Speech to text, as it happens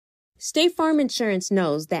State Farm Insurance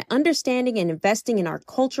knows that understanding and investing in our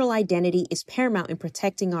cultural identity is paramount in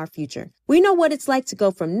protecting our future. We know what it's like to go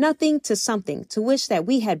from nothing to something, to wish that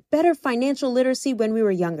we had better financial literacy when we were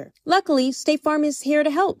younger. Luckily, State Farm is here to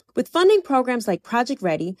help with funding programs like Project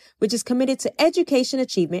Ready, which is committed to education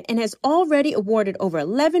achievement and has already awarded over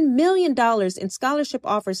 $11 million in scholarship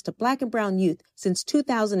offers to Black and brown youth since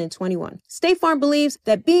 2021. State Farm believes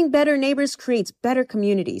that being better neighbors creates better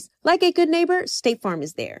communities. Like a good neighbor, State Farm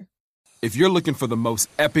is there. If you're looking for the most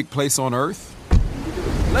epic place on Earth,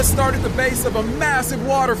 let's start at the base of a massive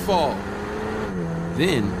waterfall.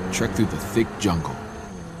 Then trek through the thick jungle.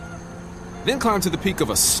 Then climb to the peak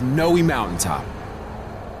of a snowy mountaintop.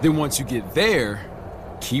 Then once you get there,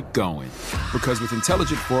 keep going. Because with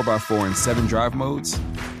intelligent 4x4 and 7 drive modes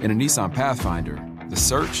and a Nissan Pathfinder, the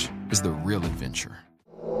search is the real adventure.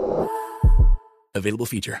 Available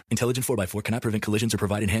feature. Intelligent 4x4 cannot prevent collisions or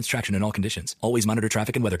provide enhanced traction in all conditions. Always monitor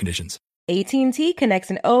traffic and weather conditions. AT&T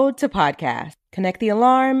connects an ode to podcast. Connect the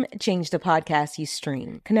alarm, change the podcast you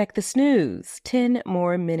stream. Connect the snooze, 10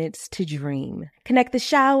 more minutes to dream. Connect the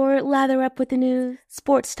shower, lather up with the news,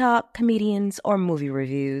 sports talk, comedians, or movie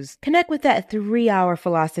reviews. Connect with that 3-hour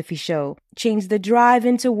philosophy show. Change the drive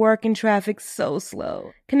into work and traffic so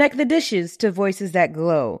slow. Connect the dishes to voices that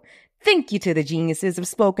glow. Thank you to the geniuses of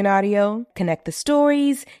spoken audio. Connect the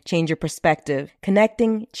stories, change your perspective.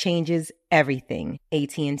 Connecting changes everything.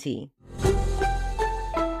 AT&T.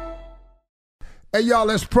 Hey, y'all,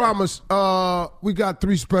 let's promise we got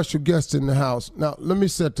 3 special guests in the house. Now, let me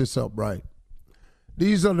set this up right.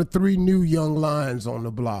 These are the 3 new young lions on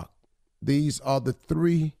the block. These are the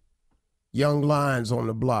 3 young lions on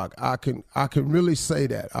the block. I can really say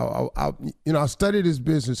that. I studied this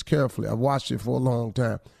business carefully. I've watched it for a long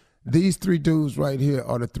time. These 3 dudes right here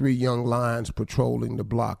are the 3 young lions patrolling the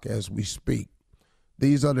block as we speak.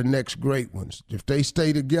 These are the next great ones. If they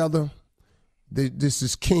stay together, this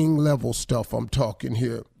is king level stuff I'm talking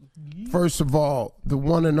here. First of all, the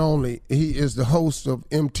one and only, he is the host of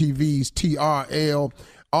MTV's TRL,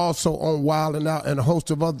 also on Wild 'N Out, and a host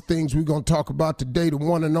of other things we're going to talk about today, the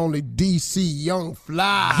one and only DC Young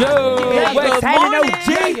Fly. Yo, what's happening,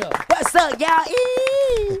 OG? What's up, y'all?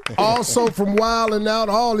 Also from Wild 'N Out,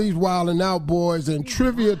 all these Wild 'N Out boys, and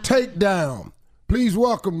Trivia Takedown. Please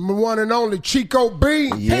welcome the one and only Chico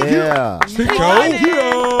B. Yeah. Chico.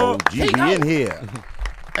 OG in here.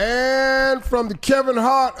 And from the Kevin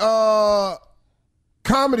Hart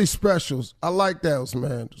comedy specials. I like those,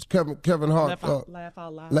 man. It's Kevin Hart.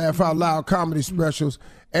 Laugh Out Loud comedy specials.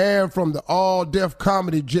 And from the All Deaf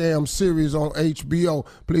Comedy Jam series on HBO,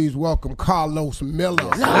 please welcome Carlos Miller.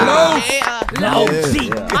 Hello.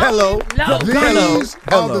 These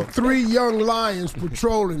are the 3 young lions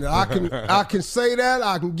patrolling it. I can say that.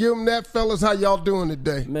 I can give them that, fellas. How y'all doing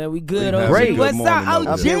today? Man, we good. OG. Great. What's up, OG?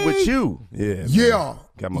 I'm here with you. Yeah.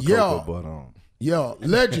 Got my cocoa butt on. Yeah.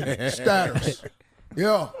 Legend status.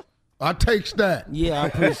 Yeah. I takes that. Yeah, I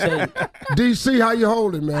appreciate it. DC, how you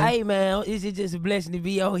holding, man? Hey, man, it's just a blessing to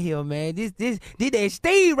be on here, man. This did that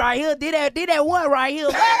Steve right here. Did that one right here.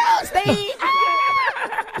 What up, Steve?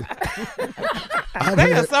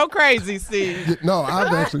 They are so crazy, Steve. No,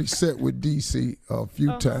 I've actually sat with DC a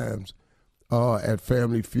few times at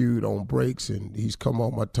Family Feud on breaks, and he's come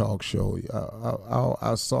on my talk show.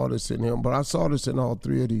 I saw this in him, but I saw this in all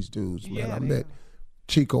 3 of these dudes, man. Yeah, I met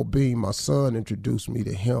Chico Bean. My son introduced me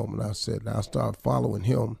to him, and I said, I started following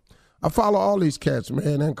him. I follow all these cats,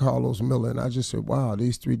 man, and Carlos Miller, and I just said, wow,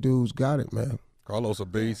 these 3 dudes got it, man. Carlos a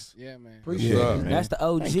beast. Yeah, man. Appreciate it, man. That's the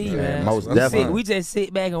OG, man. Most definitely. We just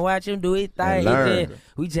sit back and watch him do his thing.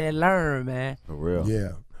 We just learn, man. For real. Yeah.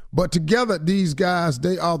 But together, these guys,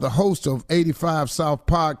 they are the hosts of 85 South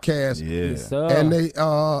Podcast. Yeah. Yes, sir.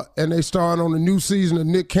 And they starring on the new season of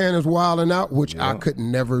Nick Cannon's Wild 'N Out, which I could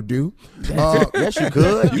never do. Yes, you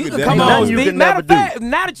could. You can come on, Steve. Matter of fact,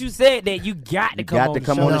 now that you said that, you got to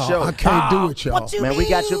come on the show. I can't do it, y'all. What you Man, we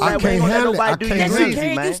got you. I can't handle it. I do can't you handle easy,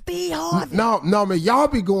 it. man. Steve Harvey. No, man, y'all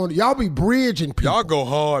be bridging people. Y'all go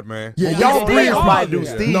hard, man. Yeah, y'all bridge. Nobody do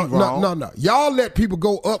Steve wrong. No. Y'all let people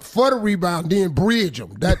go up for the rebound, then bridge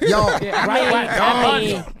them. That y'all.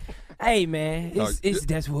 Hey, man,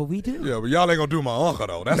 that's what we do. Yeah, but y'all ain't gonna do my uncle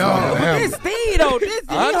though. That's No. not gonna This happen. Steve though, he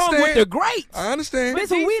hung with the greats. I understand. This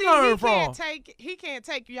who we learn from. He can't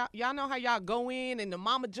take y'all know how y'all go in and the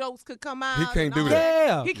mama jokes could come out. He can't do and all that.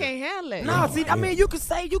 Yeah. He can't handle it. No, see, I mean, you can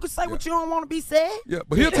say what you don't want to be said. Yeah,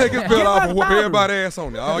 but he'll take his belt off and whoop everybody's ass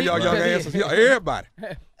on there. All y'all young asses, everybody.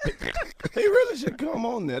 He really should come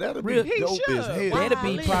on there. That'll be He dope as hell. That'd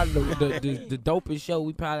be probably the dopest show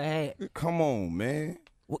we probably had. Come on, man.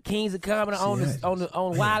 What Kings of Comedy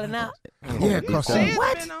on Wild 'N Out? Yeah, cause Sid's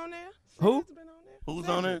What? been on there. Who? Sid's been on there. Who's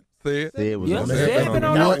on it? Said was Yeah, on Said it. been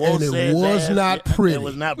on it. And it was not pretty. It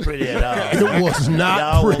was not pretty at all. It was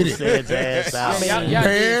not pretty. Said's ass out. Y'all Man,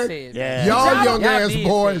 did say Yeah. y'all young y'all ass did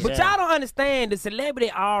boys. But y'all don't understand. The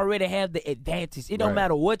celebrity already have the advantage. It don't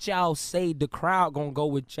matter what y'all say. The crowd gonna go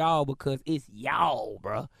with y'all because it's y'all,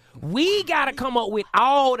 bro. We gotta come up with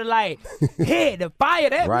all the the fire.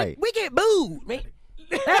 That Right. we get booed, man.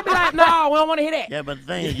 They be like, no, we don't want to hear that. Yeah, but the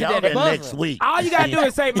thing is, y'all there next week. All you gotta do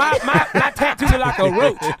is say, my tattoo is like a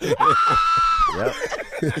roach. Yep.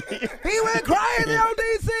 He went crazy on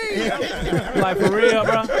DC. Like, for real,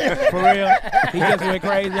 bro? For real? He just went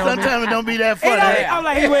crazy on me. Sometimes it don't be that funny. I'm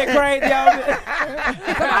like, he went crazy on me.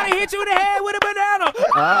 Somebody hit you in the head with a banana.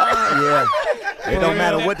 Yeah. It don't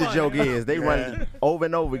matter what the joke is. They run over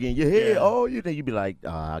and over again. You hear, you think you be like,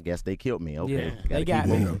 I guess they killed me. Okay. Yeah, they got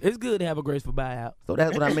me. It's good to have a graceful buyout. So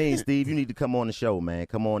that's what I mean, Steve. You need to come on the show, man.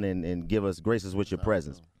 Come on and grace us with your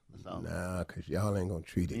presence. Nah, cause y'all ain't gonna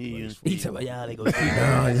treat it graceful. He talking about y'all ain't gonna treat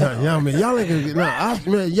it. Y'all ain't gonna get.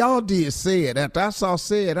 Man, y'all did say it. After I saw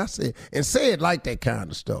said, I said, and said like that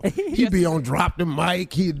kind of stuff. He be on drop the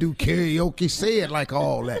mic. He'd do karaoke. Said like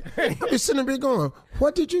all that. I be sitting there going,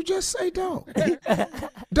 what did you just say, dog?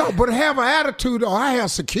 Dog, but have an attitude, though. I have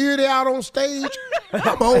security out on stage.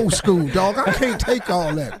 I'm old school, dog. I can't take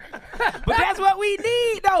all that. But that's what we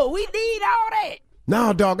need, though. We need all that.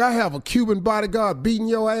 Nah, dog, I have a Cuban bodyguard beating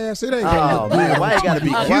your ass. It ain't gonna look good. Why you gotta be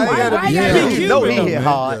Cuban? Why you gotta be You know Cuban? he hit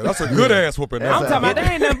hard. Yeah, that's a good ass whooping. I'm talking about, they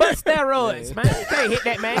ain't nothing but steroids, man. You can't hit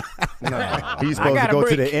that, man. He's supposed to go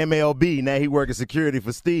to the MLB. Now he working security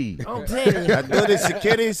for Steve. I'm telling you. I do the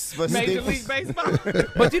securities for Major Steve. League Baseball.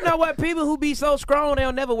 But you know what? People who be so strong,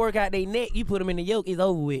 they'll never work out their neck. You put them in the yoke, it's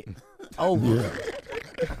over with. Over.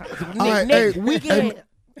 All right, Next hey, weekend.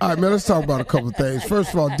 all right, man, let's talk about a couple of things.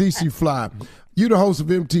 First of all, DC Fly. You the host of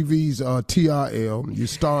MTV's TRL. You're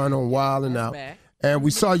starring on Wild 'N Out. And we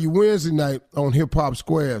saw you Wednesday night on Hip Hop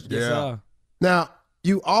Squares. Yes, sir. Now,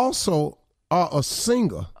 you also are a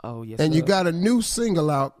singer. Oh, yes, And sir. you got a new single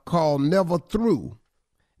out called Never Through.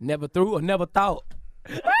 Never through or never thought.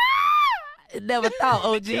 Never thought,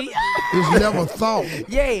 OG. It's Never Thought.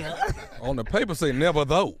 Yeah. On the paper say never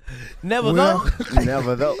though. Never Well, thought.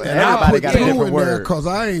 Never though. And I Everybody put got a through different in there word. because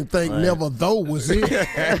I ain't think Never Though was it.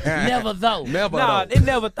 Never though. Never Nah, though. it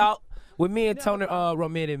never thought. With me and Tony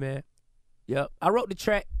Romiti, man. Yep. I wrote the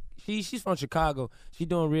track. She's from Chicago. She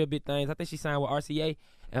doing real big things. I think she signed with RCA.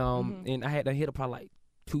 And I had to hit her probably like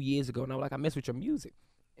 2 years ago. And I was like, I mess with your music.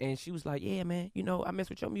 And she was like, yeah, man, I mess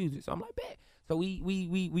with your music. So I'm like, bet. So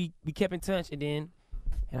we kept in touch, and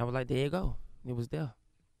I was like, there you go. It was there.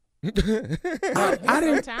 I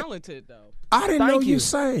didn't Talented though. I didn't know Thank you you.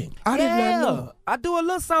 sang. I did not know. I do a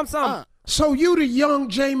little something. So you the young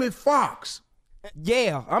Jamie Foxx.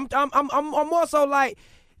 Yeah, I'm more so like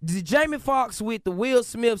the Jamie Foxx with the Will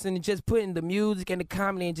Smiths and just putting the music and the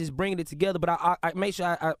comedy and just bringing it together. But I make sure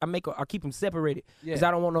I keep them separated because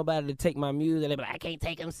I don't want nobody to take my music. They be like, I can't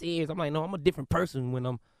take them serious. I'm like, no, I'm a different person when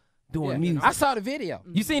I'm doing music. I saw the video.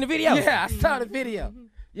 You seen the video? Yeah, I saw the video.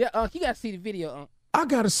 Yeah, you gotta see the video. I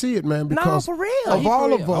gotta see it, man, because for real. of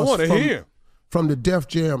all of I us want to hear. from the Def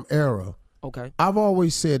Jam era, Okay. I've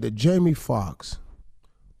always said that Jamie Foxx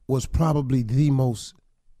was probably the most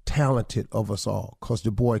talented of us all because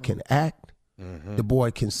the boy can act, the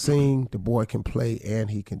boy can sing, the boy can play, and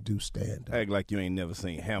he can do stand-up. Act like you ain't never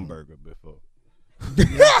seen Hamburger before.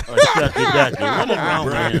 Shucky ducky. What is wrong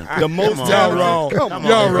with him? The most Y'all wrong.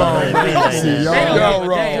 Y'all wrong. See, Y'all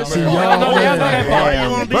wrong. See, Y'all y'all go that far.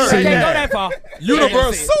 Damn, I bird. can't go that far.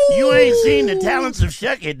 Universal. You ain't seen the talents of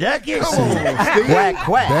Shucky Ducky? Quack,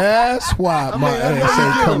 quack. That's why my ass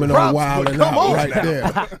ain't coming on Wild 'N Out right there.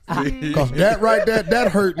 Because that right there,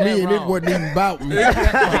 that hurt me, and it wasn't even about me.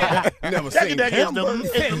 Never Shucky seen Ducky is the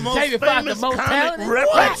most Jamie Foxx, the famous most comic talented.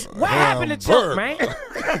 reference. What happened to Chuck, bird. man?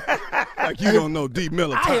 Like you don't know D.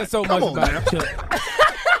 Miller. I hear so much about Chuck.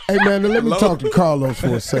 Hey, man, now let me talk to Carlos for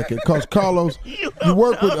a second. Because, Carlos, you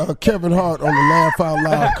work with Kevin Hart on the Laugh Out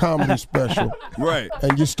Loud comedy special. Right.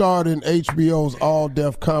 And you starred in HBO's All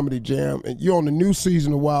Deaf Comedy Jam. And you're on the new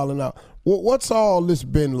season of Wild 'N Out. What's all this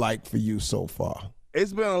been like for you so far?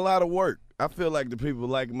 It's been a lot of work. I feel like the people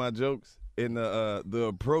like my jokes and the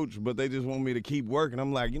approach, but they just want me to keep working.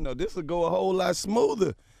 I'm like, this will go a whole lot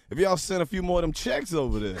smoother if y'all send a few more of them checks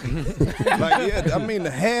over there.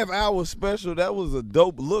 The half-hour special, that was a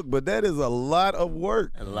dope look, but that is a lot of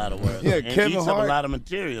work. A lot of work. Yeah, And Kevin eats up Hart. a lot of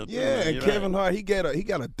material. Too, Yeah, man. and You're Kevin right. Hart, he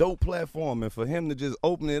got a dope platform, and for him to just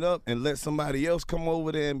open it up and let somebody else come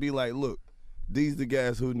over there and be like, look, these the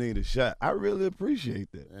guys who need a shot. I really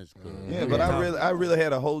appreciate that. That's cool. Yeah, but I really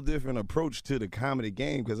had a whole different approach to the comedy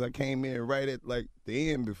game because I came in right at like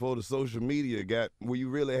the end before the social media got where you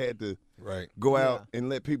really had to go out and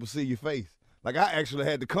let people see your face. Like I actually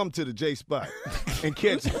had to come to the J spot and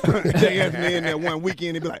catch Jay Anthony in that one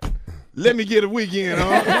weekend and be like, let me get a weekend,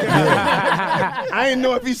 huh? I didn't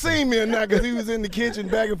know if he seen me or not because he was in the kitchen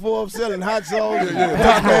back and forth selling hot sauce,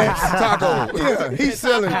 Taco. Yeah, he's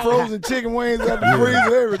selling frozen chicken wings out the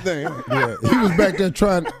freezer, everything. Yeah, he was back there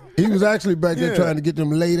trying. He was actually back there trying to get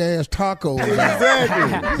them late-ass tacos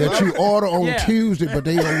that you order on Tuesday, but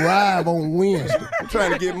they arrive on Wednesday. I'm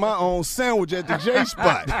trying to get my own sandwich at the J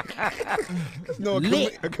spot.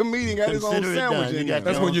 A comedian got his own sandwich in there.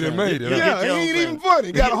 That's when you done made it. Yeah, he ain't even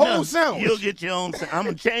funny. Got a whole sandwich. You'll get your own sandwich. I'm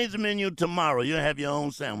going to change the menu tomorrow. You'll have your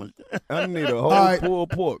own sandwich. I need a whole pulled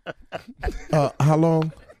pork. How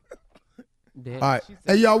long? All right.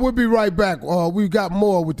 Hey, y'all, we'll be right back. We've got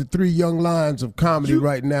more with the three young lions of comedy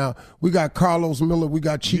right now. We got Carlos Miller, we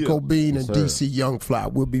got Chico Bean, and DC Young Fly.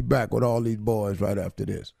 We'll be back with all these boys right after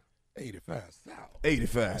this. 85 South.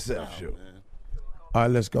 85 South show. All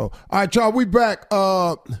right, let's go. All right, y'all, we back.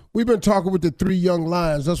 We've been talking with the three young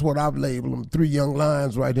lions. That's what I've labeled them, three young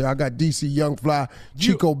lions right here. I got DC Young Fly,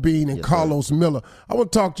 Chico Bean, and Carlos Miller. I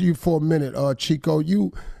want to talk to you for a minute, Chico.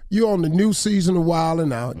 You're on the new season of Wild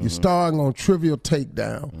 'N Out. You're starring on Trivial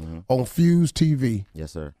Takedown on Fuse TV.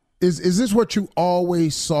 Yes, sir. Is this what you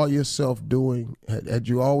always saw yourself doing? Had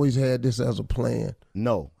you always had this as a plan?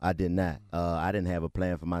 No, I did not. I didn't have a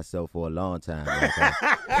plan for myself for a long time.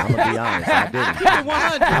 I'm gonna be honest, I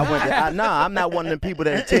didn't. I'm not one of them people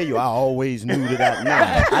that tell you I always knew that.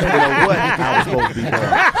 I didn't know what I was supposed to be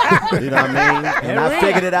doing. You know what I mean? And I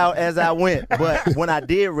figured it out as I went. But when I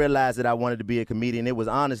did realize that I wanted to be a comedian, it was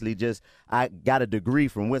honestly just I got a degree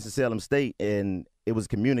from Winston-Salem State and it was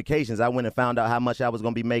communications. I went and found out how much I was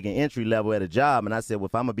going to be making entry level at a job, and I said, well,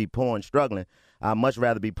 if I'm going to be poor and struggling, I'd much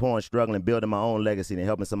rather be poor and struggling, building my own legacy than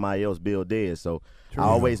helping somebody else build theirs. So I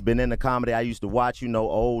always been into comedy. I used to watch,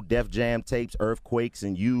 old Def Jam tapes, Earthquakes,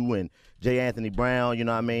 and You and J. Anthony Brown, you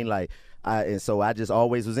know what I mean? And so I just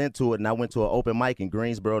always was into it, and I went to an open mic in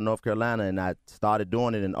Greensboro, North Carolina, and I started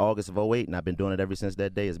doing it in August of 2008, and I've been doing it ever since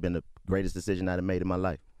that day. It's been the greatest decision I've made in my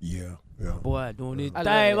life. Yeah. Boy, doing this thing.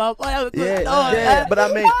 Yeah, but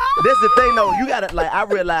I mean, this is the thing, though. You got to, I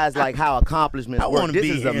realize, how accomplishments work. This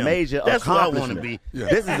is a major accomplishment.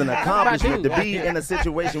 This is an accomplishment to be in a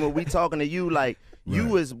situation where we talking to you,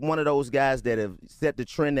 you is one of those guys that have set the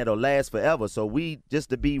trend that'll last forever. So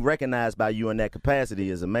just to be recognized by you in that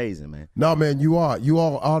capacity is amazing, man. No, man, you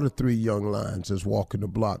all are the three young lions that's walking the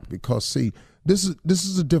block because, see, this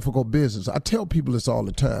is a difficult business. I tell people this all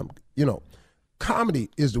the time. Comedy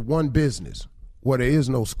is the one business where there is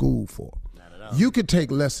no school for. You can take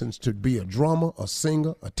lessons to be a drummer, a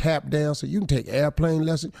singer, a tap dancer. You can take airplane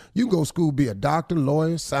lessons. You can go to school, be a doctor,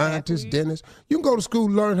 lawyer, scientist, dentist. You can go to school,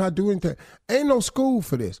 learn how to do anything. Ain't no school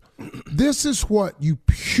for this. This is what you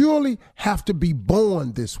purely have to be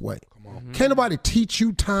born this way. Can't nobody teach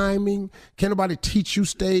you timing. Can't nobody teach you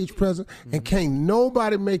stage presence. And can't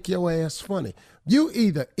nobody make your ass funny. You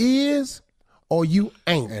either is or you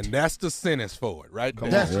ain't. And that's the sentence for it, right?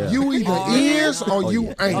 You either is or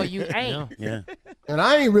you ain't. Or you ain't. Yeah. And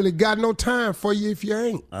I ain't really got no time for you if you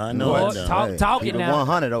ain't. I know. Talking now.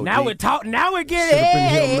 100 OG. Now we're talking. Now we're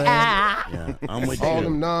getting. Yeah, I'm with All you.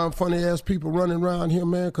 them non-funny ass people running around here,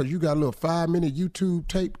 man, because you got a little 5-minute YouTube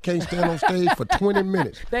tape, can't stand on stage for 20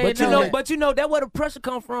 minutes. But that's where the pressure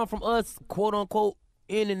come from us, quote unquote,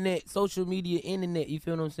 internet, social media, internet. You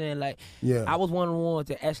feel what I'm saying? I was one of the ones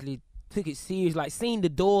that actually took it serious, seen the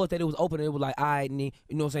doors that it was open, it was all right, you know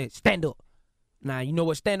what I'm saying, stand up. Now, you know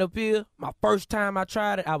what stand up is? My first time I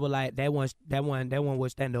tried it, I was like, that one what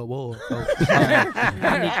stand up was. So,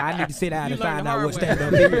 I need to sit down and find out what stand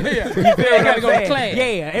up is. You feel what I'm saying?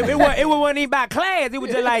 Yeah, it wasn't even about class. It was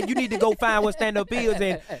just you need to go find what stand up is,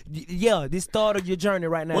 and this started your journey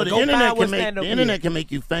right now. Well, go find what stand up is. The internet can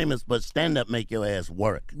make you famous, but stand up make your ass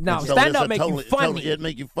work. No, stand up make you funny. It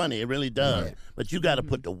make you funny. It really does. Right. But you got to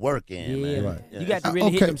put the work in, man. Right. You got to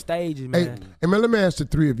really hit them stages, man. Hey, man, let me ask the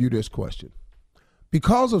three of you this question.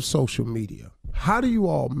 Because of social media, how do you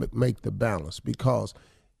all make the balance? Because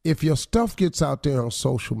if your stuff gets out there on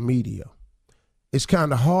social media, it's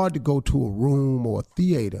kind of hard to go to a room or a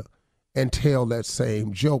theater and tell that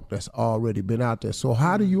same joke that's already been out there. So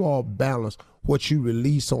how do you all balance what you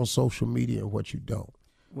release on social media and what you don't?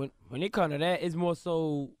 When it comes to that, it's more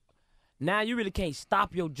so now you really can't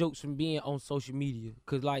stop your jokes from being on social media.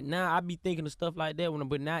 Because now I be thinking of stuff like that,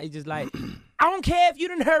 but now it's just I don't care if you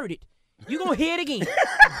done heard it. You gonna hear it again.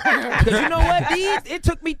 Because you know what, it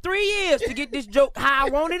took me 3 years to get this joke how I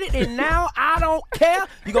wanted it, and now I don't care.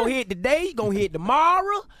 You gonna hear it today, you gonna hear it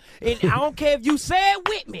tomorrow, and I don't care if you say it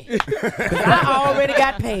with me. Because I already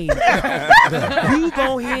got paid. You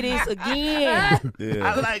gonna hear this again.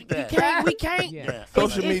 Yeah. I like that. We can't. Yeah.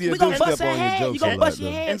 Social media we do gonna step bust on your your head. jokes You gonna a bust lot,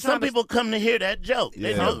 your though. head. And some people come to hear that joke.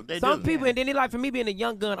 They do. They Some do. people, and then they like, for me being a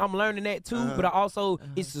young gun, I'm learning that too. But I also,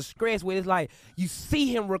 it's the stress where it's like, you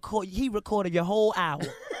see him record, he recorded your whole hour.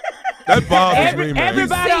 That bothers me, man.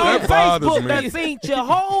 Everybody on That bothers Facebook me. done seen your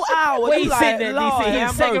whole hour. Where You he like, sitting at, Lord, DC? He in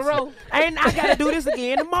have second mercy. row? And I gotta do this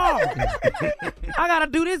again tomorrow. I gotta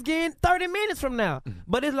do this again 30 minutes from now.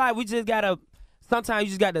 But it's like, we just gotta, sometimes you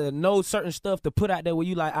just gotta know certain stuff to put out there where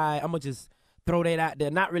you like, all right, I'm gonna just throw that out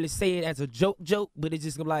there. Not really say it as a joke, but it's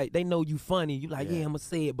just like, they know you funny. You like, yeah, I'm gonna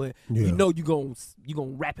say it, but you know you gonna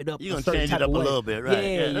wrap it up. You gonna certain change type it up of a way. little bit, right?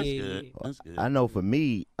 Yeah, That's yeah, good. yeah. That's good. I know for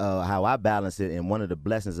me, how I balance it, and one of the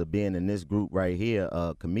blessings of being in this group right here,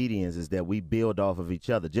 comedians, is that we build off of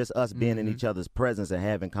each other. Just us being in each other's presence and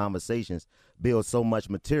having conversations builds so much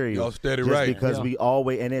material. Y'all steady just right. because we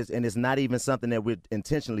always, and it's not even something that we're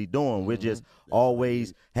intentionally doing. We're just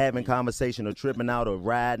always having conversation or tripping out or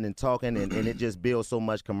riding and talking, and it just builds so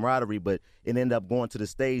much camaraderie. But it ended up going to the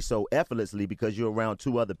stage so effortlessly because you're around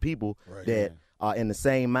two other people that are in the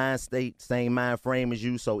same mind state, same mind frame as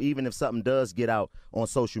you. So even if something does get out on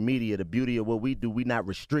social media, the beauty of what we do, we're not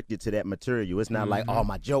restricted to that material. It's not like, oh,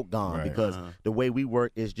 my joke gone, because the way we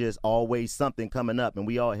work is just always something coming up, and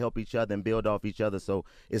we all help each other and build off each other. So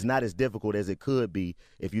it's not as difficult as it could be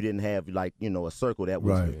if you didn't have, like, you know, a circle that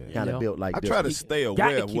was kind of built like I this. try to stay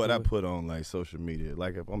aware of what I put on like social media.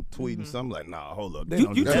 Like if I'm tweeting something, like, nah, hold up, they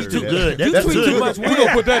don't do That's that. too good. You That's tweet good. too much. We're going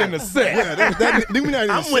to put that in the set. Yeah, we not even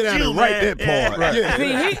I'm sit with down you, and write man. that part. Right.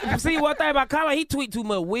 Yeah. See one thing about Colin, he tweet too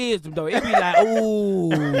much wisdom though. It be like, ooh,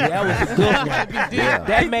 that was a good one.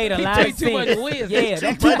 That made a lot of tweet too much sense. wisdom. Yeah,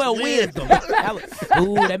 that's too much wisdom.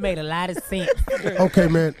 That made a lot of sense. Okay,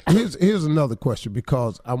 man. Here's another question,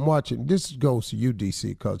 because I'm watching. This goes to you,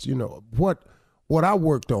 DC, because you know what I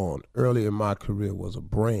worked on early in my career was a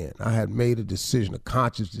brand. I had made a decision, a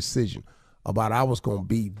conscious decision about I was going to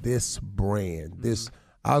be this brand.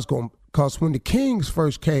 I was going, because when the Kings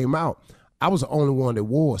first came out, I was the only one that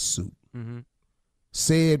wore a suit.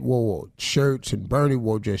 Sid wore shirts, and Bernie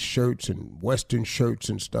wore just shirts and Western shirts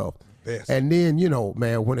and stuff. Best. And then, you know,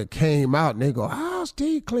 man, when it came out and they go, oh,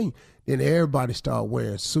 Steve clean, then everybody started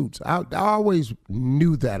wearing suits. I always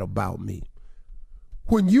knew that about me.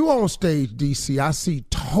 When you on stage, DC, I see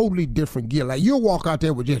totally different gear. Like, you'll walk out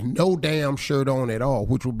there with just no damn shirt on at all,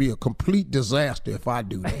 which would be a complete disaster if I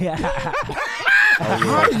do that.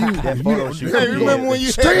 How do you, that photo shoot? Hey, remember when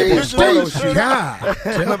you Steve, God.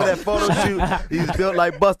 Remember that photo shoot? He's built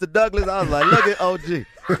like Buster Douglas. I was like, look at OG.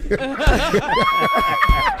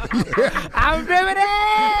 I remember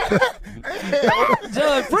that.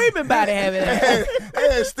 Judge Freeman about to have it.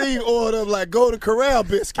 Hey, Steve ordered up like Golden Corral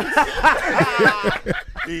biscuits.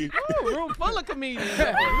 Room full of comedians.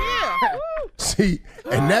 Yeah. See,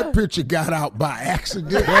 and that picture got out by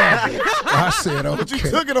accident. I said, okay. But you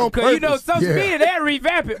took it on Cause purpose. you know some media they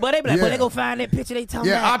revamp it, but they be like, Yeah. well, they gonna find that picture they talking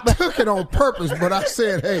Yeah, about. I took it on purpose, but I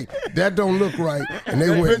said, hey, that don't look right. And they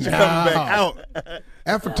went, Picture coming back out.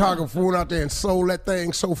 That photographer went out there and sold that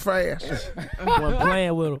thing so fast. Wasn't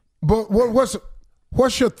playing with them. But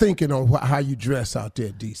what's your thinking on how you dress out there,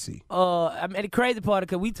 DC? I mean, the crazy part,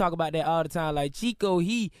 because we talk about that all the time. Like Chico,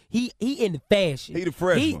 he in the fashion. He the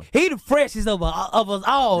fresh one. He the freshest of us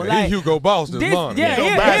all. Yeah, like, he Hugo Boss this month. Yeah,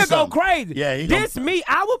 he'll go crazy. Yeah, this me,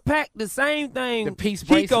 I would pack the same thing The peace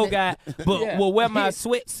Chico bracelet. got, but Yeah. will wear my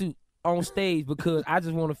sweatsuit on stage because I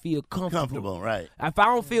just want to feel comfortable. Right. If I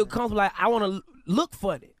don't feel comfortable, like I want to look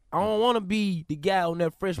funny. I don't want to be the guy on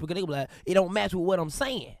that fresh because they be like, it don't match with what I'm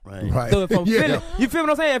saying. Right. So if I'm Yeah. feeling, you feel what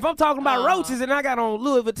I'm saying? If I'm talking about roaches and I got on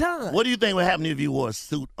Louis Vuitton, What do you think would happen if you wore a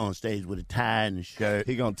suit on stage with a tie and a shirt?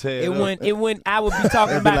 He gonna tear it up. wouldn't. I would be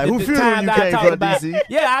talking They'd be about like, who the funeral times you I came talk for, about. DC?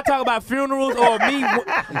 Yeah, I talk about funerals or me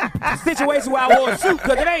situations where I wore a suit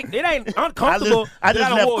because it ain't uncomfortable. I that just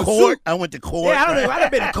don't left wore a court. suit. I went to court. Yeah, I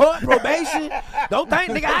done been in court, probation. Don't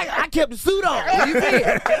think, nigga, I kept the suit on. What you mean?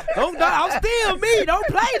 I'm still me. Don't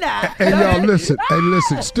play now. Hey, y'all, listen. Hey,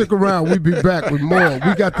 listen. Stick around. We'll be back with more.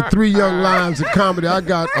 We got the 3 young lions of comedy. I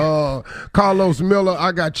got Carlos Miller,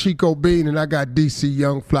 I got Chico Bean, and I got DC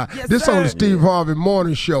Young Fly. Yes, This sir. on the Steve Harvey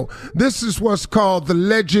Morning Show. This is what's called the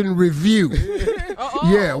Legend Review.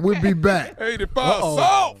 Yeah, we'll be back. 85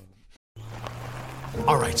 soft.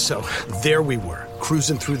 All right, so there we were,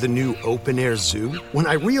 cruising through the new open-air zoo, when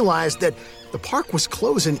I realized that the park was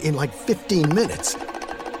closing in like 15 minutes.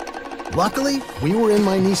 Luckily, we were in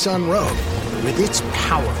my Nissan Rogue. With its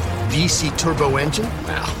powerful VC turbo engine,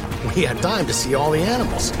 well, we had time to see all the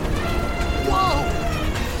animals. Whoa!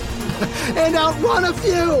 And outrun a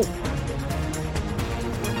few!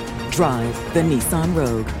 Drive the Nissan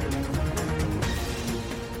Rogue.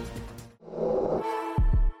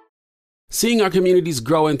 Seeing our communities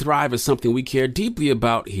grow and thrive is something we care deeply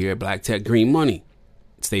about here at Black Tech Green Money.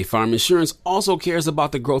 State Farm Insurance also cares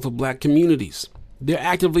about the growth of Black communities. They're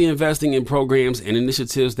actively investing in programs and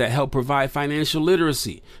initiatives that help provide financial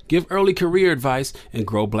literacy, give early career advice, and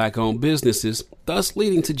grow Black-owned businesses, thus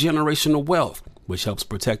leading to generational wealth, which helps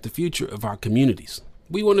protect the future of our communities.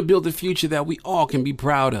 We want to build a future that we all can be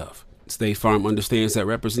proud of. State Farm understands that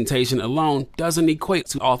representation alone doesn't equate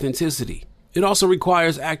to authenticity. It also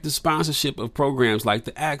requires active sponsorship of programs like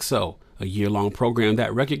the AXO, a year-long program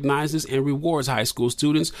that recognizes and rewards high school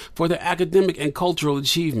students for their academic and cultural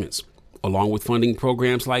achievements, along with funding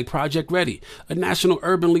programs like Project Ready, a National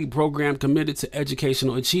Urban League program committed to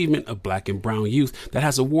educational achievement of Black and brown youth that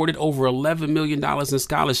has awarded over $11 million in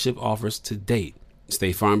scholarship offers to date.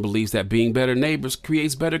 State Farm believes that being better neighbors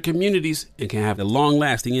creates better communities and can have a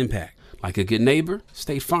long-lasting impact. Like a good neighbor,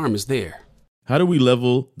 State Farm is there. How do we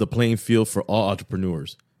level the playing field for all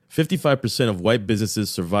entrepreneurs? 55% of white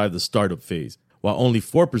businesses survive the startup phase, while only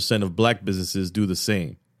 4% of Black businesses do the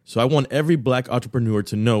same. So I want every Black entrepreneur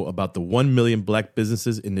to know about the 1 Million Black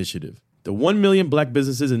Businesses Initiative. The 1 Million Black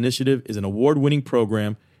Businesses Initiative is an award-winning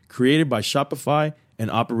program created by Shopify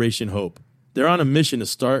and Operation Hope. They're on a mission to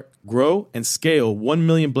start, grow, and scale 1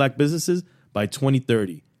 million Black businesses by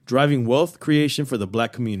 2030, driving wealth creation for the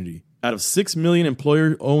Black community. Out of 6 million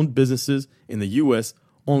employer-owned businesses in the U.S.,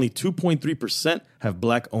 only 2.3% have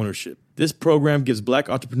Black ownership. This program gives Black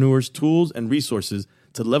entrepreneurs tools and resources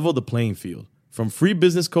to level the playing field, from free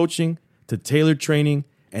business coaching to tailored training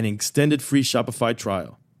and an extended free Shopify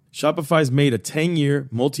trial. Shopify's made a 10-year,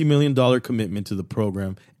 multi-million-dollar commitment to the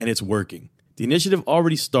program, and it's working. The initiative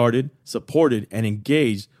already started, supported, and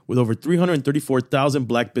engaged with over 334,000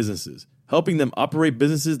 Black businesses, helping them operate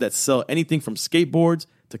businesses that sell anything from skateboards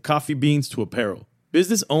to coffee beans to apparel.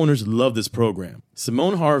 Business owners love this program.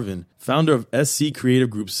 Simone Harvey, founder of SC Creative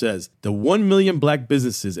Group, says, "The 1 million Black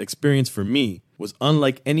businesses experience for me was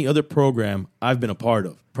unlike any other program I've been a part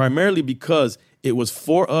of, primarily because it was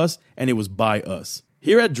for us and it was by us."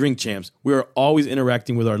 Here at Drink Champs, we are always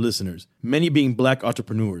interacting with our listeners, many being Black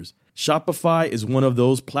entrepreneurs. Shopify is one of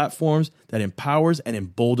those platforms that empowers and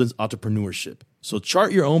emboldens entrepreneurship. So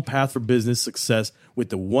chart your own path for business success with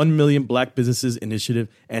the 1 Million Black Businesses Initiative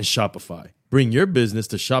and Shopify. Bring your business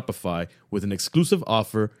to Shopify with an exclusive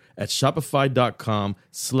offer at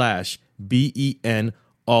shopify.com/BEN,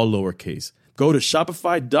 all lowercase. Go to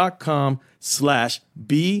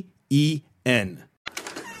shopify.com/BEN.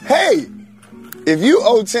 Hey, if you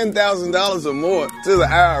owe $10,000 or more to the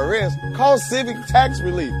IRS, call Civic Tax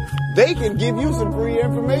Relief. They can give you some free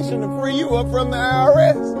information to free you up from the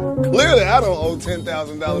IRS. Clearly, I don't owe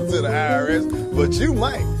 $10,000 to the IRS, but you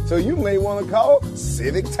might. So you may want to call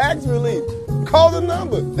Civic Tax Relief. Call the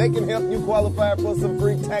number. They can help you qualify for some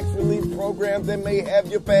free tax relief programs that may have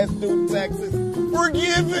your past due taxes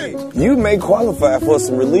forgiven. You may qualify for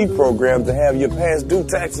some relief programs to have your past due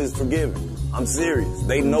taxes forgiven. I'm serious.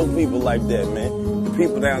 They know people like that, man. The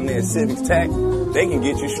people down there at Civic Tax, they can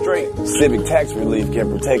get you straight. Civic Tax Relief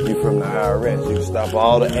can protect you from the IRS. You can stop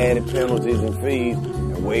all the added penalties and fees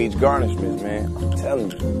and wage garnishments, man. I'm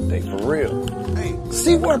telling you, they for real. Hey,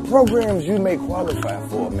 see what programs you may qualify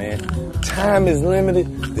for, man. Time is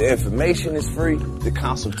limited, the information is free, the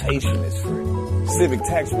consultation is free. Civic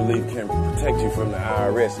Tax Relief can protect you from the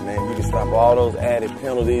IRS, man. You can stop all those added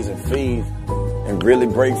penalties and fees and really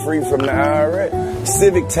break free from the IRS.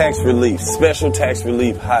 Civic Tax Relief, special tax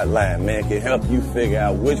relief hotline, man, can help you figure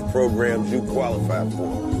out which programs you qualify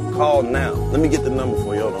for. Call now. Let me get the number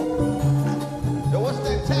for you. Hold on. Yo, what's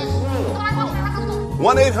that tax number?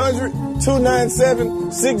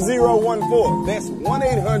 1-800-297-6014. That's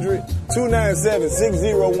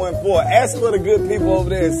 1-800-297-6014. Ask for the good people over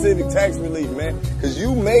there at Civic Tax Relief, man, because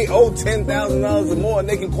you may owe $10,000 or more, and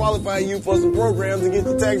they can qualify you for some programs to get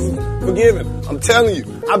your taxes forgiven. I'm telling you,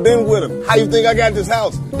 I've been with them. How you think I got this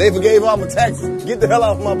house? They forgave all my taxes. Get the hell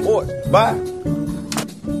off my porch. Bye.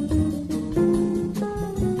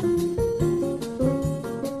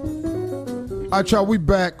 All right, y'all, we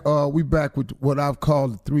back with what I've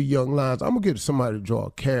called the 3 young lions. I'm going to get somebody to draw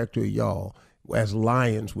a character of y'all as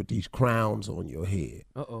lions with these crowns on your head.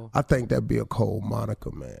 Uh-oh. I think that'd be a cold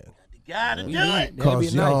moniker, man. You gotta do it. That'd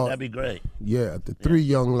be nice. That'd be great. Yeah, the 3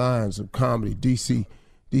 young lions of comedy, DC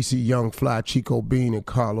Young Fly, Chico Bean, and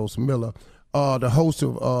Carlos Miller. The host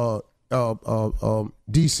of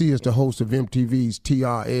DC is the host of MTV's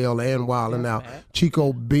TRL and Wildin' Out.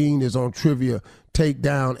 Chico Bean is on Trivia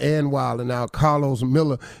Takedown and Wildin' Out. Carlos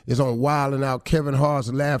Miller is on Wildin' Out. Kevin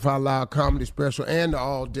Hart's Laugh Out Loud comedy special and the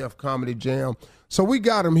All Deaf Comedy Jam. So we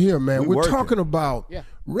got him here, man. We're talking about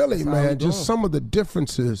really, man, just some of the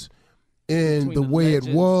differences in the way it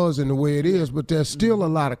was and the way it is, but there's still a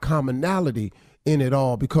lot of commonality in it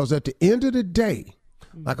all, because at the end of the day,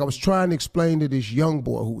 like I was trying to explain to this young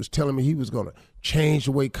boy who was telling me he was going to change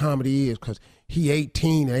the way comedy is because he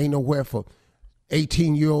 18 and ain't nowhere for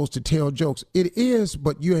 18-year-olds to tell jokes. It is,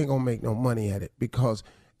 but you ain't going to make no money at it, because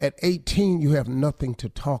at 18 you have nothing to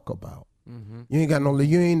talk about. You ain't got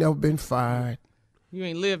you ain't never been fired. You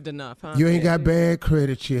ain't lived enough, huh? You ain't got bad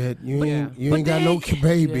credit yet. You ain't got no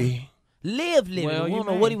baby. Living. Well, We don't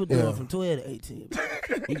know what he was doing from 12 to 18.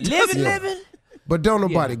 Living. But don't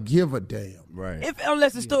nobody give a damn. Right.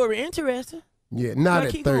 Unless the story interesting. Yeah, not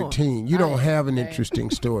at keep 13. going. You don't have an interesting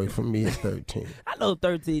story for me at 13. I know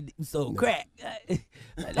 13 sold crack.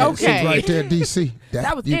 Okay. Right there, DC.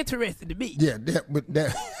 That was interesting to me. Yeah,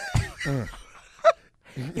 that.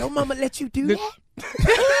 Your mama let you do that?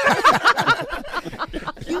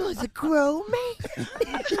 You was a grown man.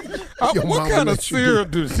 What kind of cereal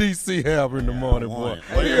does DC have in the morning, boy?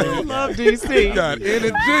 I love DC. You got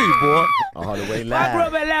energy, boy. All the way I live. grew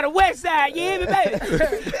up at Atlanta West Side, you hear me, baby?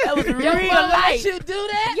 That was real Your mama life. let you do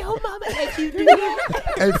that? Your mama let you do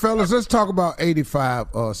that? Hey, fellas, let's talk about 85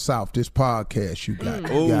 South, this podcast you got.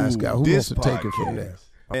 You guys got. Who wants to take it from there?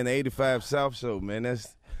 And the 85 South Show, man,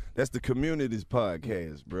 that's the community's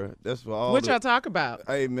podcast, bro. That's for all. What y'all talk about?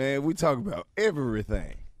 Hey, man, we talk about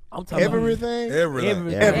everything. I'm talking everything.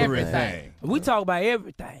 Everything. We talk about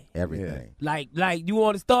everything. Everything. Like you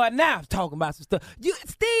want to start now talking about some stuff.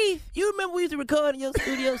 Steve, you remember we used to record in your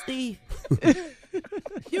studio, Steve?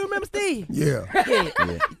 You remember Steve? Yeah.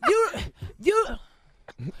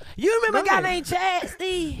 You remember a guy named Chad,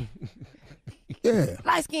 Steve? Yeah.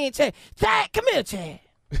 Light skinned Chad. Chad, come here, Chad.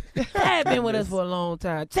 Chad been with us for a long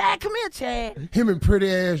time. Chad, come here, Chad. Him and pretty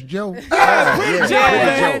ass Joe. Joe got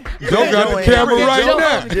the camera right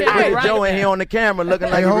now. Joe in here on the camera looking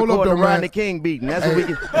like he's recording Rodney King beating. That's what we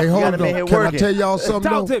can. Hey, hold on. Can I tell y'all something?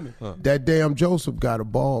 Talk though? to me. That damn Joseph got a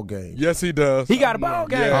ball game. Yes, he does. He got a ball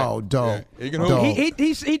game. Oh, dog. He can hoop.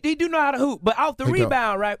 He do know how to hoop, but off the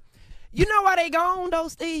rebound, right? You know why they gone though,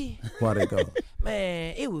 Steve? Why they gone?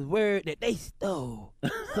 Man, it was word that they stole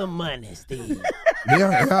some money, Steve.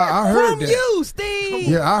 Yeah, I heard From that. you, Steve.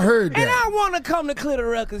 Yeah, I heard that. And I want to come to Clitter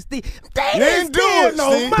Rucker, Steve. They didn't didn't do steal it,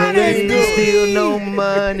 no Steve. money, They didn't Steve. steal no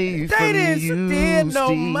money They from didn't you, steal no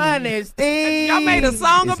Steve. money, Steve. Y'all made a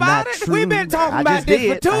song It's about not it? true. We've been talking I about just this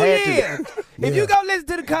for did. 2 I had to. years. If you go listen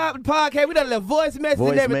to the podcast, we done left voice messages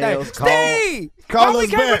and everything. Voicemails, call. Steve, Call why we us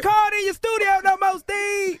can't back. record in your studio no more,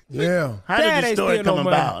 Steve? Yeah. How Dad did the ain't story steal no come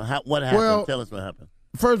money. about? What happened? Well, Tell us what happened.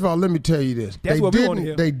 First of all, let me tell you this. That's what we wanna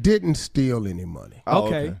hear. They didn't steal any money. Oh,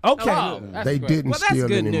 Okay. They didn't Well, that's steal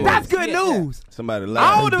good any news. money. That's good news. Somebody All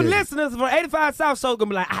lied. them did. listeners from 85 South Show gonna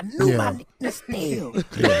be like, I knew Yeah. my nigga steal.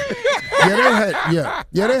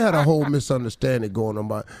 They had a whole misunderstanding going on.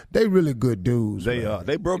 But they really good dudes. They man. are.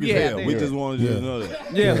 They broke his Yeah, hell. they We are. just wanted you to know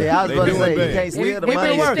that. Yeah, I was They about to doing say, you bad. can't steal the we money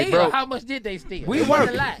been if working. it's broke. How much did they steal? We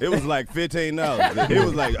working. It was like $15. It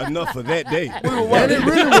was like enough for that day. And it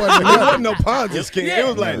really wasn't It nothing. wasn't no Ponzi scheme. It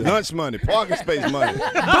was like lunch money, parking space money.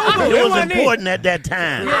 It was important at that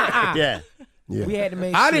time. Yeah. Yeah. We had to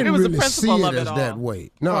make I sure. didn't It was the really see principle it of it as all. that way.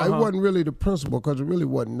 No, it wasn't really the principle because it really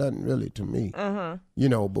wasn't nothing really to me. You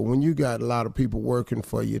know, but when you got a lot of people working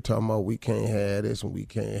for you talking about we can't have this and we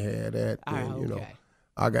can't have that, then, you know,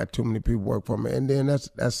 I got too many people work for me. And then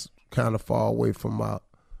that's kind of far away from my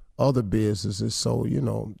other businesses. So, you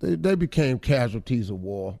know, they became casualties of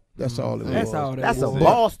war. That's all it was. That's all that That's a was.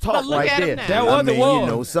 boss talk But look right at him there. now. That was the war. You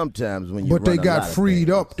know, sometimes when you But they run a got lot of freed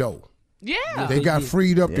things. up, though. Yeah. They got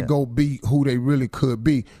freed up to Yeah. go be who they really could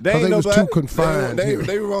be. They Because ain't they was nobody. too confined They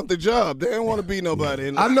here. want the job. They didn't want to be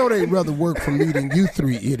nobody. I know they'd rather work for me than you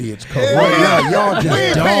three idiots. Cause right now y'all We just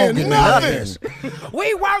ain't paying dogging nothing. their ass.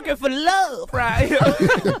 We working for love right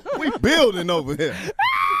here. We building over here.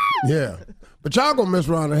 Yeah, but y'all gonna mess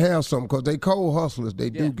around and have something because they cold hustlers.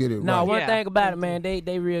 They do get it No, right. one Yeah. thing about it, man,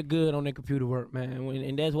 they real good on their computer work, man,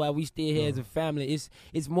 and that's why we still here as a family.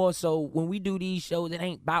 It's more so when we do these shows, it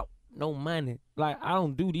ain't about no money. Like I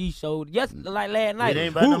don't do these shows. Yes, like last night. It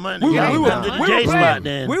ain't about no money. We You ain't were come to the playing- J spot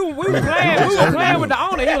then. We were playing with the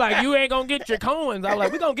owner. He was like, you ain't gonna get your coins. I was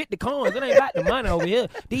like, we gonna get the coins. It ain't about the money over here.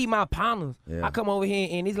 These my partners. Yeah. I come over here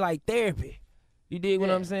and it's like therapy. You dig what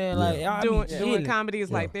I'm saying? Like I be doing chilling. comedy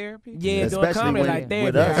is like therapy. Yeah, doing Especially comedy when- like therapy.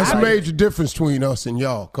 with us. That's a major difference between us and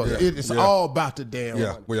y'all, because it's all about the damn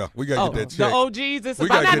Yeah, money. we gotta get that check. The OGs, it's We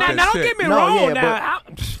about gotta get that Now, don't check. get me No, wrong. yeah, Now,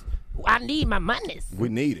 I need my monies. We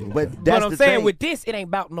need it. But that's But I'm the saying thing. with this, it ain't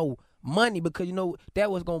about no money because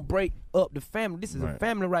that was gonna break up the family. This is a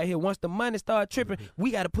family right here. Once the money start tripping,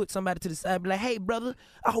 we got to put somebody to the side. And be like, hey brother,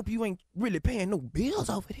 I hope you ain't really paying no bills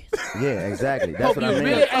over this. Yeah, exactly. That's Hope what you I mean.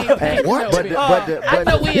 really ain't paying What? no But bills. I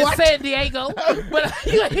know we in what? San Diego, but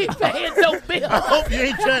you ain't paying no bills. I hope you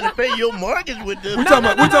ain't trying to pay your mortgage with this. We talking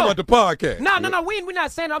about the podcast. No, we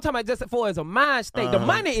not saying that. I'm talking about just for as a mind state. The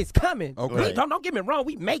money is coming. Okay. Don't get me wrong.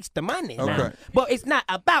 We makes the money. Okay. Now. But it's not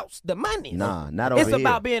about the money. Nah, not over It's here.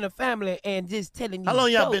 about being a family and just telling you. How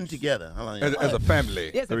long y'all jokes. been together? How long As a family.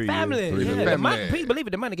 Yes, a family. Three Yeah, years. the money, Family. please believe it,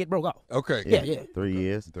 the money get broke off. Okay. Yeah. 3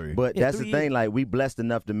 years. Three. But Yeah, that's 3 the thing. years. Like we blessed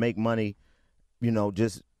enough to make money,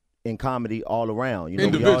 just in comedy all around. We all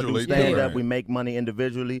do Individually, stand yeah. up. We make money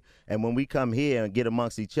individually, and when we come here and get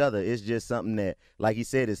amongst each other, it's just something that, like he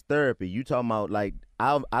said, is therapy. You talking about like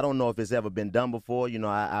I don't know if it's ever been done before.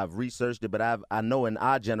 I've researched it, but I know in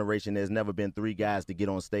our generation there's never been three guys to get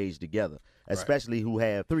on stage together, especially who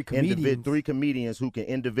have three comedians who can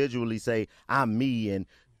individually say I'm me and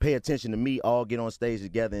pay attention to me, all get on stage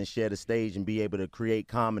together and share the stage and be able to create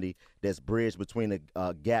comedy that's bridged between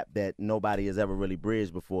a gap that nobody has ever really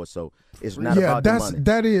bridged before. So it's not about the money.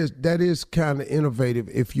 that is kind of innovative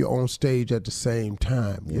if you're on stage at the same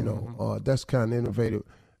time. That's kind of innovative.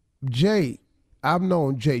 Jay, I've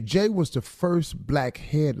known Jay. Jay was the first black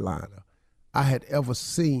headliner I had ever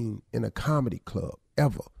seen in a comedy club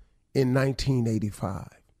ever in 1985.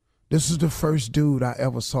 This is the first dude I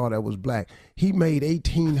ever saw that was black. He made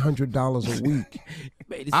 $1,800 a week.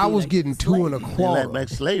 I was getting $2.25 like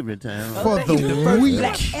slavery time. for the week.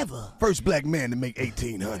 First black man to make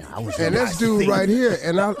 $1,800. And this dude right here,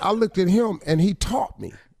 and I looked at him, and he taught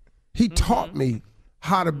me. He taught me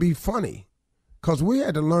how to be funny, because we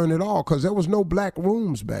had to learn it all, because there was no black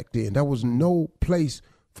rooms back then. There was no place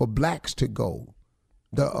for blacks to go.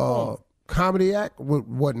 The Comedy Act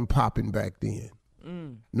wasn't popping back then.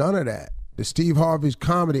 None of that. The Steve Harvey's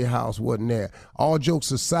Comedy House wasn't there. All Jokes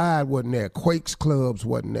Aside wasn't there. Quakes Clubs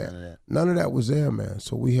wasn't there. None of that was there, man.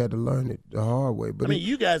 So we had to learn it the hard way. But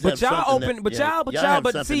you guys But have y'all something open, that,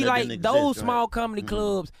 but see, like didn't those exist, small right? comedy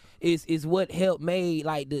clubs is what helped made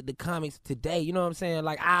like the comics today. You know what I'm saying?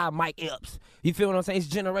 Like Mike Epps. You feel what I'm saying? It's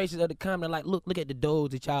generations of the comedy. Like look at the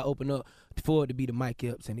doors that y'all open up for it to be the Mike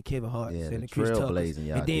Epps and the Kevin Harts and the Chris Tuckers.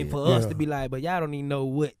 And then for us to be like, but y'all don't even know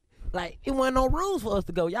what. Like, it wasn't no rules for us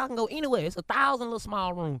to go. Y'all can go anywhere. It's 1,000 little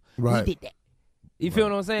small rooms. Right. We did that. You feel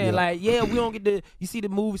what I'm saying? Like, we don't get you see the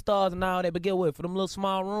movie stars and all that, but get what? For them little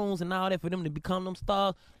small rooms and all that, for them to become them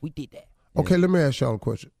stars, we did that. Okay, let me ask y'all a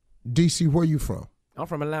question. DC, where you from? I'm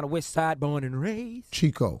from Atlanta, West Side, born and raised.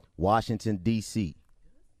 Chico. Washington, D.C.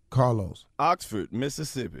 Carlos. Oxford,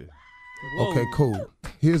 Mississippi. Okay, cool.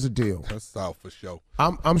 Here's the deal. That's South for sure.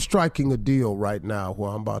 I'm striking a deal right now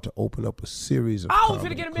where I'm about to open up a series of I was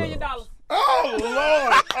comedy finna get $1 million. clubs. Oh,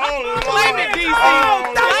 Lord. Oh, Lord. Claim it, DC.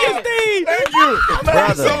 Oh, Thank you, Steve. Thank you. Thank you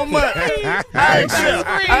Brother. so much. I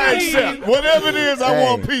accept. Whatever it is, I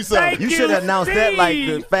want a piece of it. You should announce that like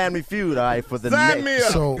the Family Feud, all right, for the Sign me next.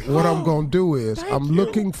 up. So what I'm going to do is I'm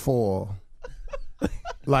looking for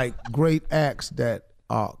like great acts that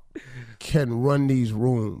can run these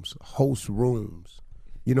rooms, host rooms.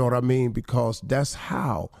 You know what I mean? Because that's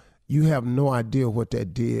how you have no idea what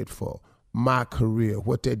that did for my career,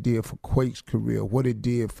 what that did for Quake's career, what it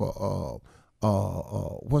did for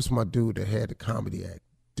what's my dude that had the Comedy Act,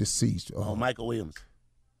 deceased? Michael Williams.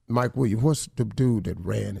 Mike Williams. What's the dude that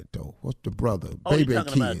ran it though? What's the brother? Oh, Baby you're and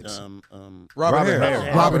talking Kids. about Robert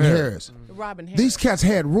Harris. Robin Harris. Robin Harris. These cats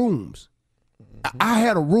had rooms. I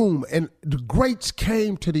had a room, and the greats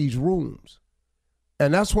came to these rooms.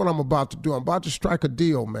 And that's what I'm about to do. I'm about to strike a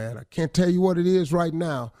deal, man. I can't tell you what it is right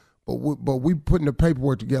now, but we putting the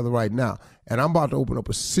paperwork together right now. And I'm about to open up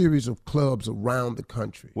a series of clubs around the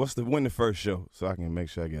country. When the first show, so I can make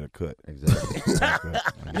sure I get a cut. Exactly.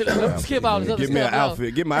 Skip all this other Give me an stuff,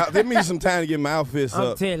 outfit. Give me some time to get my outfits I'm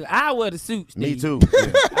up. telling you, I wear the suits. Me Steve. too.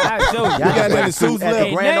 I show you. Y'all got any suits at left?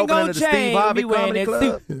 the grand Ain't opening gonna of the Steve change Harvey me wearing Comedy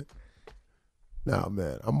that Club? Nah,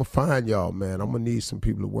 man, I'm going to find y'all, man. I'm going to need some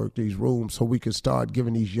people to work these rooms so we can start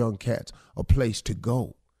giving these young cats a place to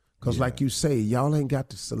go. Because like you say, y'all ain't got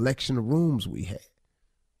the selection of rooms we had.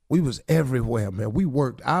 We was everywhere, man. We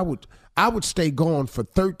worked. I would stay gone for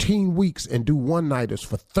 13 weeks and do one-nighters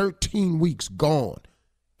for 13 weeks gone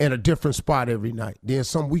in a different spot every night. Then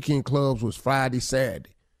some weekend clubs was Friday,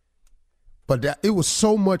 Saturday. But it was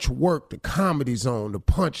so much work, the Comedy Zone, the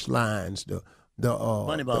punchlines, the the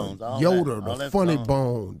Funny Bones, the all Yoder, that, all the that's Funny gone.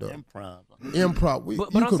 Bone, the improv.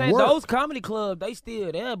 But You I'm could saying work. those comedy clubs, they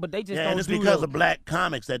still there, but they just Yeah, don't and it's do because the, of black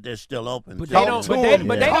comics that they're still open. But too. they don't.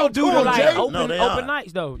 But they don't do the like open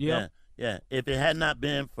nights though. Yeah. Yeah, if it had not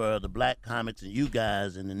been for the black comics and you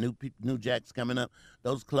guys and the new jacks coming up,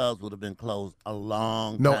 those clubs would have been closed a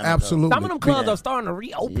long time No, ago. absolutely. Some of them clubs are starting to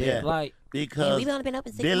reopen. Yeah. Like because we've only been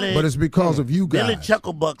open 6 Billy, months. But it's because of you guys. Billy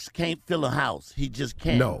Chucklebucks can't fill a house. He just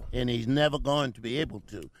can't. No. And he's never going to be able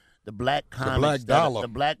to. The black comics, black dollar. the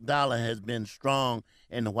black dollar has been strong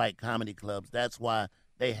in the white comedy clubs. That's why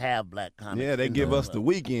they have black comics. Yeah, they in give the us the club.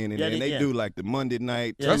 weekend, and Yeah, then they yeah. do like the Monday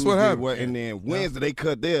night. Yeah. That's what Tuesday, happened. And then Wednesday they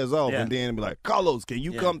cut theirs off, Yeah. and then be like, Carlos, can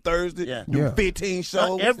you Yeah. come Thursday? Yeah. Do Yeah. 15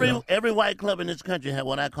 shows. Every white club in this country have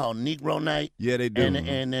what I call Negro Night. Yeah, they do. And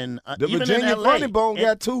then The even Virginia in LA, Funny Bone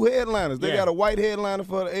got 2 headliners. They Yeah. got a white headliner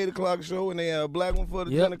for the 8 o'clock show, and they have a black one for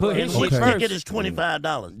the 10 o'clock and show. which ticket is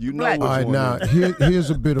 $25. You know Black which All right, one now it is. here's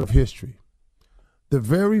a bit of history. The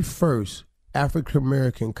very first African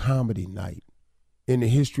American comedy night in the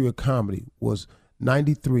history of comedy was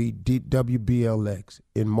 93 WBLX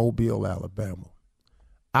in Mobile, Alabama.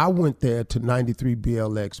 I went there to 93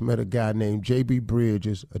 BLX, met a guy named J.B.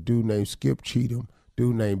 Bridges, a dude named Skip Cheatham,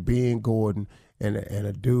 dude named Ben Gordon, and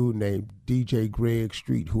a dude named DJ Greg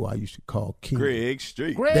Street, who I used to call King. Greg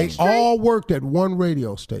Street. They all worked at one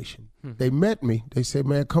radio station. They met me. They said,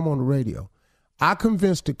 man, come on the radio. I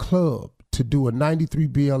convinced the club to do a 93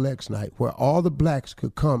 BLX night where all the blacks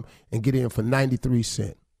could come and get in for 93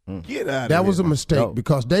 cents. Get out of That here. was a mistake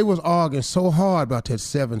because they was arguing so hard about that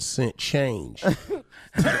 7-cent change. You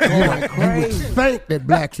would think that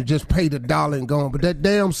blacks would just pay the dollar and go on, but that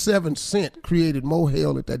damn 7 cent created more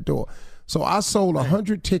hell at that door. So I sold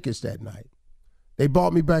 100 tickets that night. They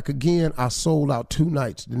bought me back again. I sold out 2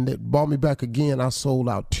 nights. Then they bought me back again. I sold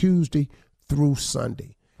out Tuesday through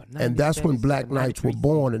Sunday. And that's when Black Nights were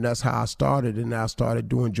born, and that's how I started. And I started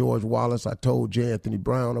doing George Wallace. I told J. Anthony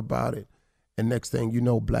Brown about it. And next thing you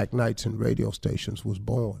know, Black Nights and radio stations was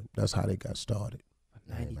born. That's how they got started.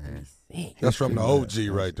 That's from the OG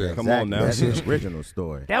right there. Come on now. That's his original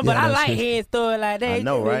story. But I like hearing stories like that. I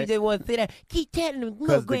know, You right? just want to sit there, keep telling them,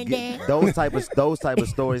 Because granddad. those type of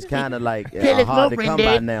stories kind of like Tell are us hard more, to come by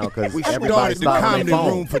granddad. now because We everybody's started the starting on comedy their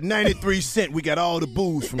phone. room for 93 cents. We got all the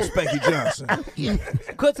booze from Specky Johnson.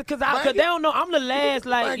 Cause they don't know. I'm the last,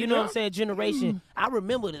 like, you know what I'm saying, generation. I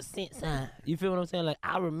remember the cent sign. You feel what I'm saying? Like,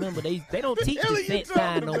 I remember they don't teach the cent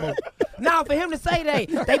sign no more. Now, for him to say they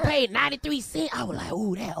paid 93 cents, I was like,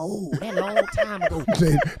 ooh, that old, that long time ago.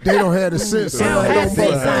 They don't have the cent They don't sign have no more.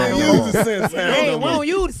 cent sign no more. Use the cent sign Hey, no we more. don't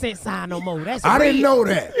use the cent sign no more. That's I real. didn't know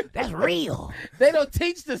that. That's real. They don't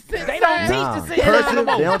teach the cent They don't Nah, teach the cent sign no cursive,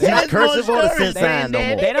 they more. don't teach cursive or the cent sign no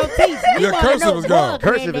more. They don't teach. We Yeah, wanna cursive know is gone. what,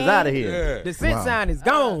 Cursive is granddad. out of here. The cent Wow. sign is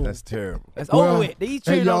gone. That's terrible. That's over with. These hey,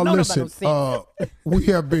 children y'all don't know listen, about no cents. we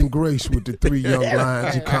have been graced with the 3 young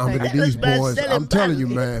lions in comedy. These boys, I'm telling you,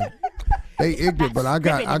 man, they ignorant, but I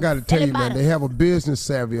got to tell you, man, they have a business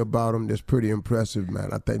savvy about them that's pretty impressive, man.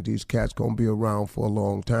 I think these cats going to be around for a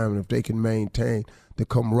long time, and if they can maintain the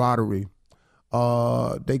camaraderie,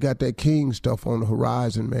 they got that King stuff on the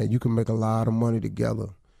horizon, man. You can make a lot of money together.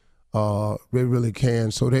 They really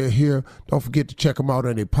can. So they're here. Don't forget to check them out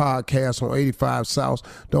on their podcast on 85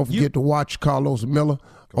 South. Don't forget to watch Carlos Miller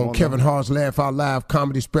on Kevin Hart's Laugh Out Live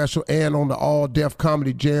comedy special and on the All Deaf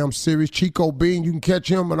Comedy Jam series. Chico Bean, you can catch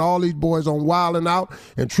him and all these boys on Wildin' Out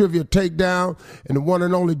and Trivia Takedown. And the one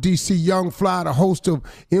and only DC Young Fly, the host of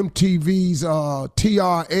MTV's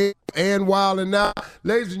TRA and Wildin' Out.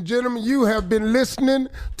 Ladies and gentlemen, you have been listening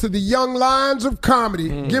to the Young Lions of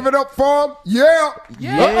Comedy. Give it up for them. Yeah.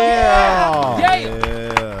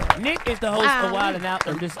 Nick is the host of Wild 'N Out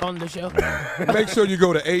on the show. Make sure you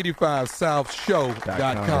go to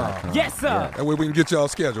 85southshow.com. Yes, sir. That way we can get y'all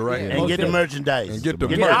schedule, right? And get the merchandise. And get the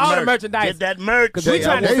Get all the merchandise. Get that merch. Cause we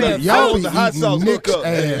trying to Hey, sell y'all food. be hot eating sauce Nick's hookup.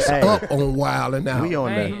 ass Hey. up on Wildin' Out. We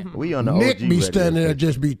on the Nick OG be radio standing there station.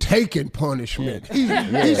 just be taking punishment. He's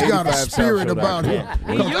got a 85 spirit South about him.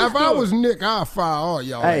 Show.com. Because if I was Nick, I'd fire all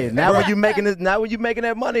y'all. Hey, now when you making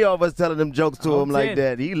that money off us telling them jokes to him like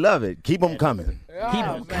that, he love it. Keep them coming. Keep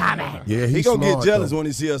them coming. Yeah, He he's gonna get smart, jealous though. when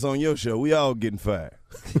he see us on your show. We all getting fired.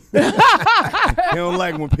 He don't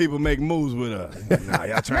like when people make moves with us. Nah,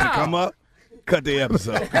 y'all trying to come up? Cut the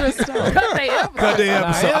episode. Cut the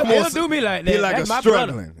episode. He'll do me like that. He like That's a my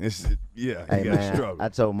brother. struggling. He Hey got man, struggle. I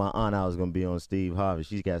told my aunt I was gonna be on Steve Harvey.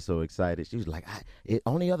 She got so excited. She was like,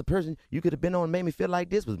 "Only other person you could have been on and made me feel like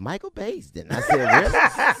this was Michael Baisden." I said, "Really?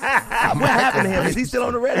 What happened to him? Is he still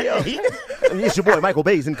on the radio?" It's your boy Michael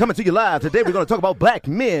Baisden coming to you live today. We're gonna talk about black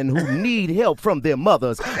men who need help from their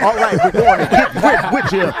mothers. All right, we're going to get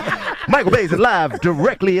with you. Michael Bays is live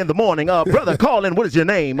directly in the morning. Brother, call in. What is your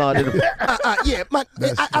name? Yeah,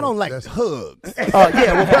 I don't like hugs.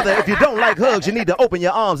 Yeah, well, brother, if you don't like hugs, you need to open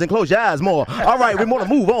your arms and close your eyes more. All right, we want to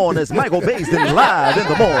move on. It's Michael Bays is live in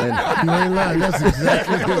the morning. You ain't lying. That's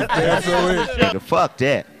exactly it. That's Nigga, fuck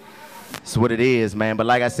that. That's what it is, man. But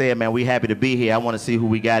like I said, man, we happy to be here. I want to see who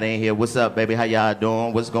we got in here. What's up, baby? How y'all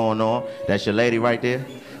doing? What's going on? That's your lady right there?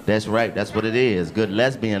 That's right. That's what it is. Good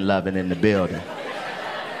lesbian loving in the building.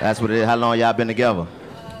 That's what it is. How long y'all been together?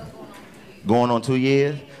 Going on 2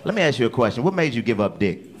 years? Let me ask you a question. What made you give up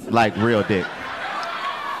dick? Like real dick?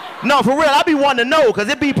 No, for real, I be wanting to know, because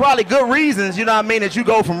it be probably good reasons, you know what I mean, that you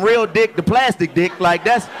go from real dick to plastic dick. Like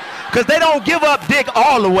that's, because they don't give up dick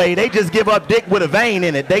all the way. They just give up dick with a vein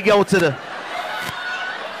in it. They go to the,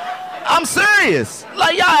 I'm serious.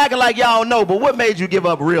 Like y'all acting like y'all don't know, but what made you give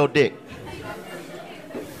up real dick?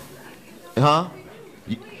 Huh?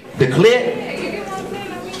 The clit?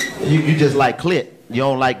 You just like clit. You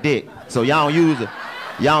don't like dick. So y'all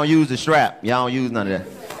don't use the strap. Y'all don't use none of that.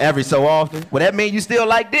 Every so often. Well, that means you still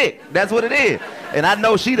like dick. That's what it is. And I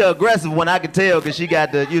know she the aggressive one, I can tell, because she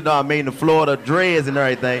got the, you know what I mean, the Florida dreads and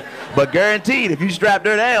everything. But guaranteed, if you strapped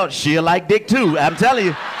her down, she'll like dick too. I'm telling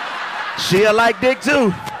you. She'll like dick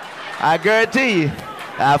too. I guarantee you.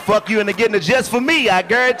 I'll fuck you into getting it just for me. I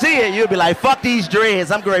guarantee it. You'll be like, fuck these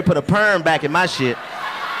dreads. I'm going to put a perm back in my shit.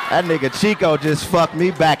 That nigga Chico just fucked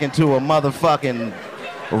me back into a motherfucking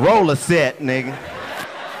roller set, nigga.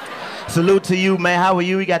 Salute to you, man. How are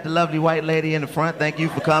you? You got the lovely white lady in the front. Thank you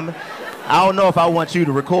for coming. I don't know if I want you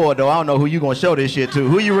to record, though. I don't know who you gonna show this shit to.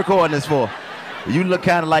 Who you recording this for? You look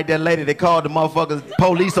kind of like that lady that called the motherfuckers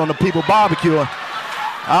police on the people barbecuing.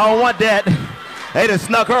 I don't want that. They done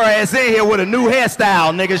snuck her ass in here with a new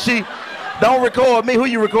hairstyle, nigga. She don't record me. Who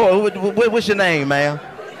you record? What's your name, man?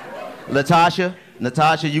 Latasha?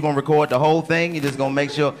 Natasha, you gonna record the whole thing? You just gonna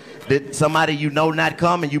make sure that somebody you know not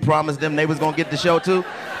come and you promised them they was gonna get the show too?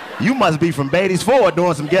 You must be from Beatty's Ford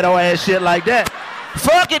doing some ghetto ass shit like that.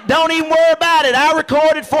 Fuck it, don't even worry about it. I'll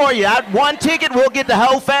record it for you. One ticket, we'll get the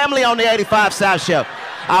whole family on the 85 South show.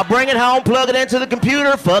 I'll bring it home, plug it into the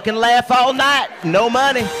computer, fucking laugh all night. No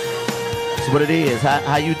money. That's what it is.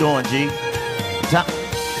 How you doing, G?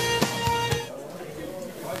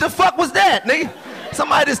 The fuck was that, nigga?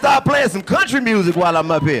 Somebody just started playing some country music while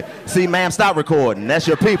I'm up here. See, ma'am, stop recording. That's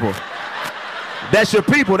your people. That's your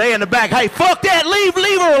people. They in the back. Hey, fuck that. Leave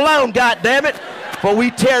her alone, goddammit. Before we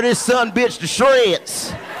tear this son bitch to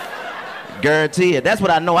shreds. Guarantee it. That's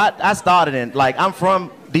what I know. I started in, like, I'm from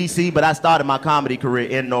D.C., but I started my comedy career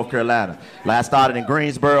in North Carolina. Like, I started in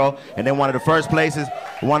Greensboro, and then one of the first places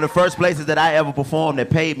that I ever performed that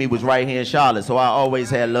paid me was right here in Charlotte. So I always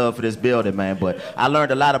had love for this building, man. But I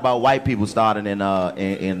learned a lot about white people starting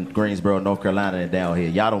in Greensboro, North Carolina, and down here.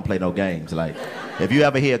 Y'all don't play no games. Like, if you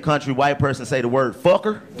ever hear a country white person say the word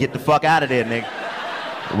fucker, get the fuck out of there, nigga.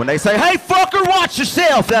 When they say, hey, fucker, watch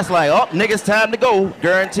yourself, that's like, oh, nigga, it's time to go,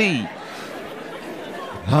 guaranteed.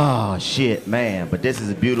 Oh, shit, man. But this is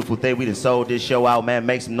a beautiful thing. We done sold this show out, man.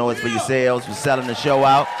 Make some noise for yourselves for selling the show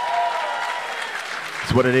out.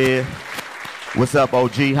 That's what it is. What's up,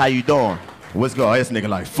 OG? How you doing? What's going on? This nigga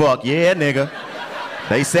like, fuck yeah, nigga.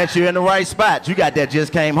 They set you in the right spot. You got that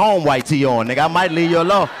just came home white tee on, nigga. I might leave you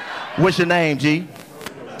alone. What's your name, G?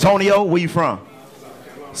 Tonio, where you from?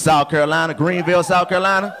 South Carolina, Greenville, South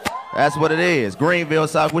Carolina? That's what it is. Greenville,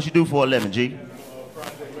 South. What you do for a living, G?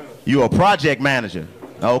 You a project manager.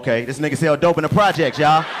 Okay, this nigga sell dope in the projects,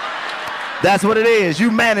 y'all. That's what it is.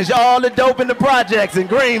 You manage all the dope in the projects in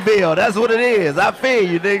Greenville. That's what it is. I feel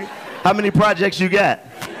you, nigga. How many projects you got?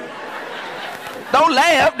 Don't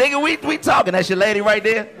laugh, nigga. We talking. That's your lady right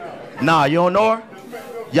there? Nah, you don't know her?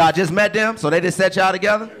 Y'all just met them, so they just set y'all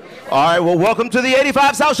together? All right, well, welcome to the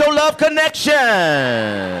 85 South Show Love Connection.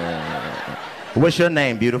 What's your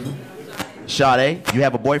name, beautiful? Sade. You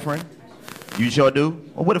have a boyfriend? You sure do?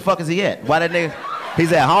 Well, where the fuck is he at? Why that nigga?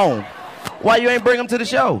 He's at home. Why you ain't bring him to the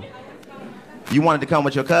show? You wanted to come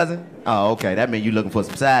with your cousin? Oh, okay. That means you looking for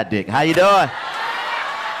some side dick. How you doing?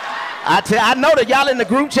 I know that y'all in the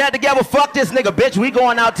group chat together. Fuck this nigga, bitch. We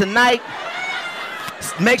going out tonight.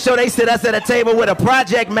 Make sure they sit us at a table with a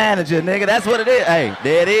project manager, nigga. That's what it is. Hey,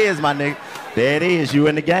 there it is, my nigga. There it is. You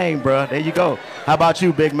in the game, bro. There you go. How about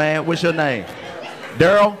you, big man? What's your name?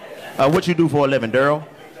 Daryl? What you do for a living, Daryl?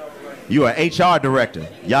 You an HR director.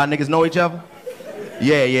 Y'all niggas know each other?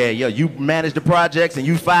 Yeah. You manage the projects and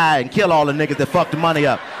you fire and kill all the niggas that fuck the money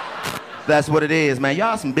up. That's what it is, man.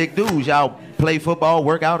 Y'all some big dudes. Y'all play football,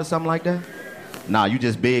 work out or something like that? Nah, you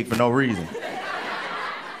just big for no reason.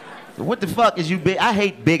 So what the fuck is you big? I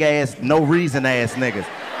hate big ass, no reason ass niggas.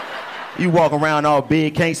 You walk around all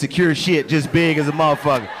big, can't secure shit, just big as a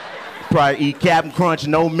motherfucker. probably eat Captain Crunch,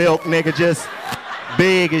 no milk, nigga, just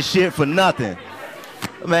big as shit for nothing.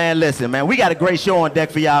 Man, listen, man, we got a great show on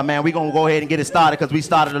deck for y'all, man. We gonna go ahead and get it started because we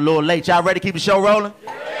started a little late. Y'all ready to keep the show rolling?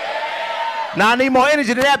 Now I need more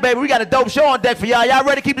energy than that, baby. We got a dope show on deck for y'all. Y'all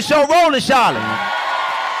ready to keep the show rolling, Charlotte?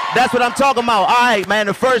 That's what I'm talking about. All right, man,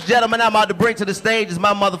 the first gentleman I'm about to bring to the stage is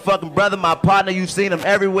my motherfucking brother, my partner. You've seen him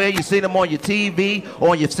everywhere. You've seen him on your TV,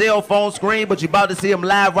 on your cell phone screen, but you're about to see him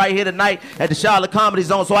live right here tonight at the Charlotte Comedy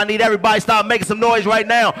Zone. So I need everybody to start making some noise right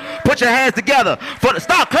now. Put your hands together for the...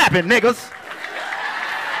 Stop clapping, niggas.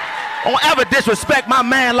 Don't ever disrespect my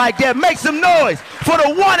man like that. Make some noise for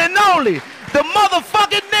the one and only, the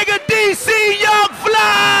motherfucking nigga DC Young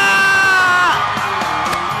Fly!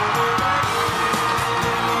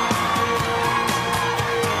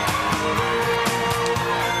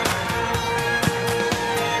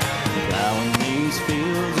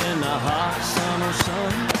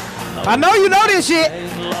 I know you know this shit.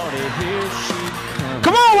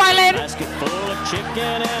 Come on, white lady.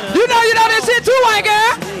 You know this shit too, white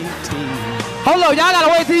girl. Hold on, y'all gotta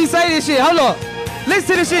wait till he say this shit. Hold on. Listen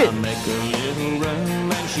to this shit.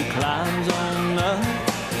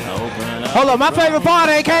 Hold on, my favorite part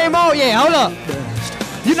ain't came on yet. Hold up.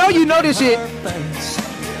 You know this shit.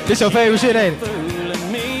 This your favorite shit, ain't it?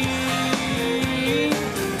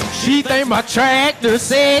 She think my tractor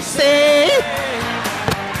sexy.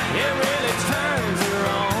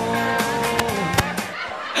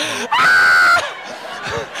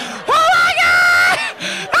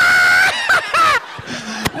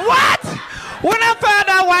 When I found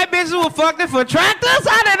out white bitches were fucking for tractors,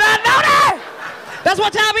 I did not know that. That's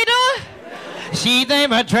what y'all be doing? She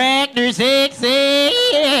think my tractor sexy.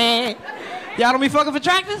 Y'all don't be fucking for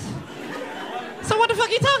tractors? So what the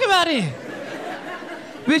fuck you talking about then?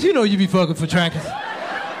 Bitch, you know you be fucking for tractors.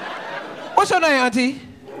 What's your name, auntie?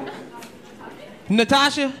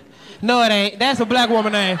 Natasha? No, it ain't. That's a black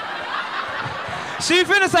woman name. She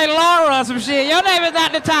finna say Laura or some shit. Your name is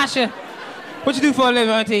not Natasha. What you do for a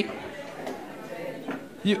living, auntie?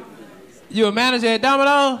 You a manager at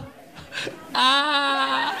Domino?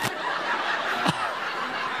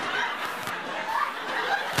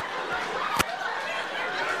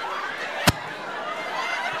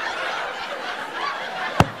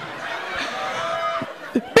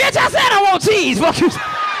 Bitch, I said I want cheese. Fuck you.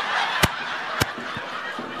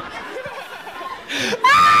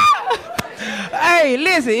 Hey,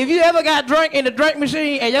 listen, if you ever got drunk in the drink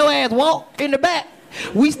machine and your ass walk in the back,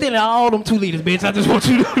 we stealing all them 2 liters, bitch. I just want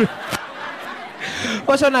you to...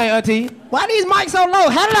 What's your name, auntie? Why these mics so low?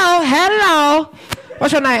 Hello.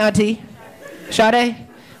 What's your name, auntie? Sade?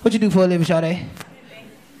 What you do for a living, Sade?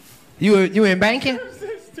 You in banking?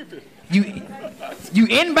 You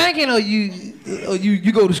in banking or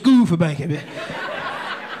you go to school for banking, bitch?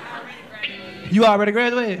 You already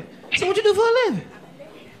graduated? So what you do for a living?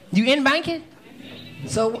 You in banking?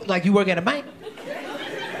 So, like, you work at a bank?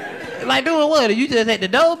 Like, doing what? Are you just at the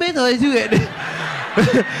door, bitch, or is you at the...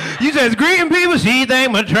 You just greeting people? She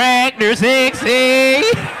think my tractor sexy.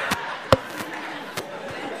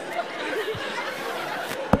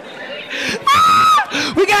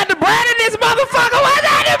 We got the bread in this motherfucker. What's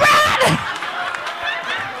that, the bread?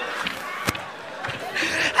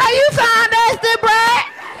 How you find us the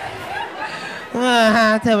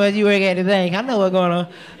bread? Tell me you work at the bank. I know what's going on.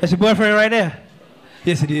 That's your boyfriend right there?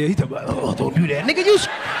 Yes, it is. He talking about, oh, don't do that. Nigga, you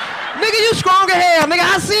strong as hell. Nigga,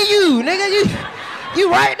 I see you. Nigga, you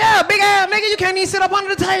right there. Big ass nigga, you can't even sit up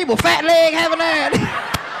under the table. Fat leg having that.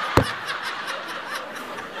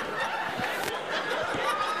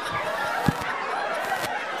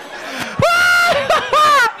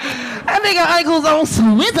 That nigga ankles on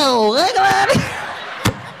swizzle. Look at that.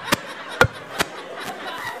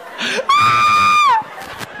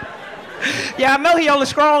 Yeah, I know he only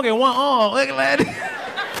strong in one arm. Look at that.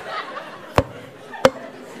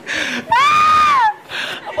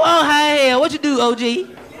 Oh, hey, what you do, OG?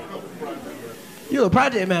 You a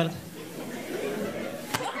project manager.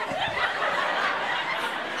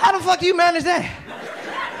 How the fuck do you manage that?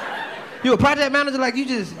 You a project manager, like you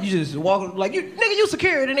just walk, like nigga, you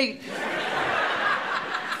security, nigga.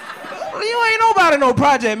 You ain't nobody no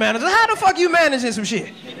project manager. How the fuck you managing some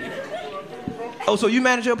shit? Oh, so you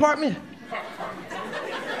manage your apartment?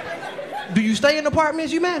 Do you stay in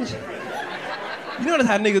apartments you manage? You notice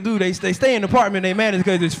how niggas do, they stay in the apartment they manage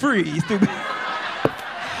because it's free, you stupid.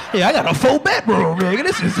 Yeah, I got a 4-bedroom, nigga.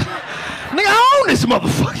 This is, nigga, I own this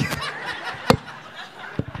motherfucker.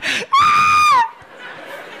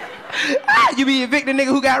 You be evicting nigga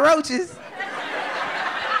who got roaches.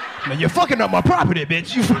 Man, you're fucking up my property,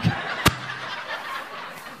 bitch. You fucking...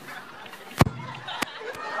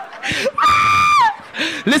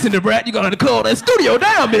 Listen to Brad, you gonna have to close that studio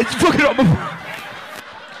down, bitch. Fuck it up.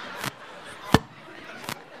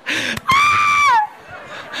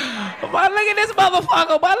 Boy, look at this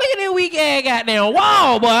motherfucker. Boy, look at this weak ass goddamn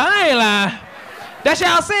wall, boy. I ain't lying. That's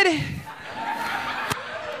y'all city?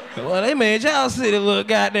 Well, they made y'all city look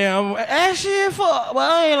goddamn ass shit fuck,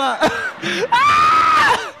 but I ain't like.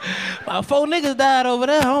 About 4 niggas died over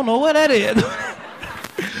there. I don't know what that is.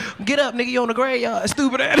 Get up, nigga, you on the graveyard.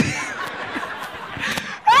 Stupid ass.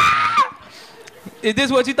 Is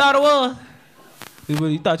this what you thought it was? Is what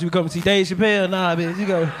you thought you would come see Dave Chappelle? Nah, bitch, you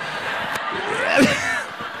go.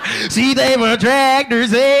 See, they were tractor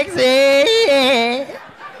sexy.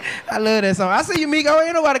 I love that song. I see you, Miko.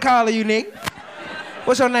 Ain't nobody calling you, nigga.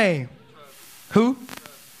 What's your name? Who?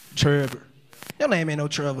 Trevor. Your name ain't no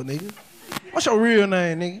Trevor, nigga. What's your real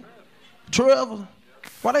name, nigga? Trevor.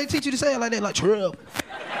 Why they teach you to say it like that? Like Trevor.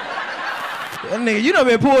 That nigga, you done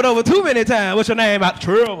been pulled over too many times. What's your name?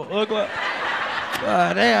 Trevor.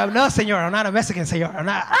 Damn, no, senor. I'm not a Mexican, senor. I'm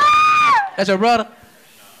not. That's your brother?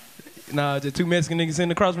 Nah, just 2 Mexican niggas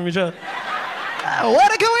sitting across from each other.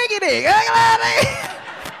 What a coinky nigga.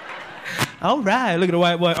 All right, look at the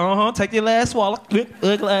white boy. Take your last swallow.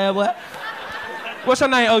 Ugly ass boy. What's your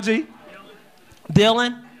name, OG?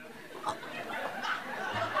 Dylan?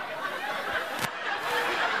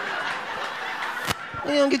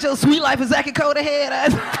 You don't get your sweet life of Zachy coat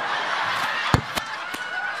ahead.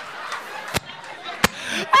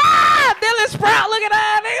 Dylan Sprout, look at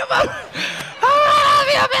that nigga.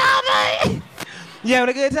 You having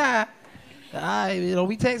a good time? All right, don't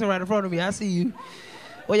be texting right in front of me. I see you.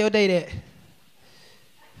 Where your date at?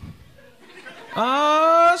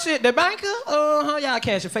 Oh, shit, the banker? Y'all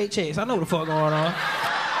cash your fake checks. I know what the fuck going on.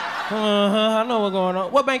 I know what's going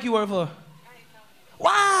on. What bank you work for?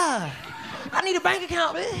 Why? I need a bank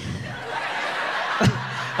account, man.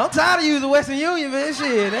 I'm tired of using Western Union, man.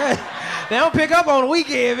 Shit, they don't pick up on the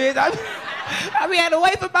weekend, man. I be having to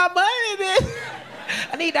wait for my money, man.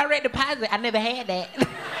 I need direct deposit. I never had that.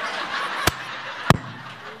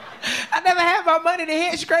 I never had my money to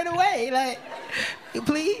hit straight away. Like,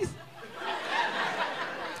 please?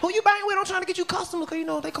 Who you buying with? I'm trying to get you customers, because, you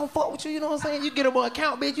know, they come fuck with you, you know what I'm saying? You get them an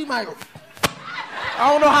account, bitch, you might... I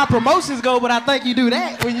don't know how promotions go, but I think you do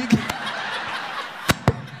that when you...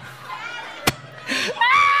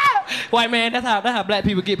 White man, that's how black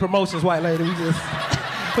people get promotions, white lady. We just...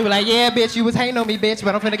 We be like, yeah, bitch, you was hating on me, bitch,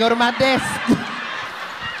 but I'm finna go to my desk.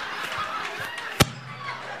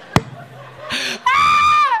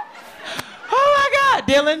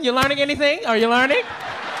 Dylan, you learning anything? Are you learning?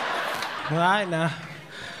 All right, now.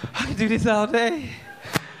 I can do this all day.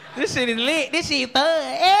 This shit is lit. This shit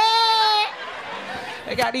fun.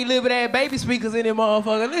 They got these little bit ass baby speakers in them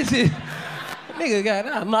motherfuckers. Listen.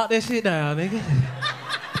 Nigga, I'll knock that shit down, nigga.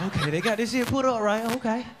 Okay, they got this shit put up, right?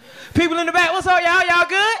 Okay. People in the back, what's up, y'all? Y'all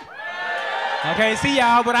good? I can't see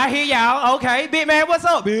y'all, but I hear y'all. Okay. Big man, what's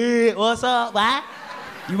up? Big, what's up? Why?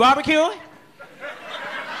 You barbecuing?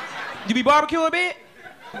 You be barbecuing, big?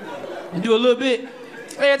 You do a little bit.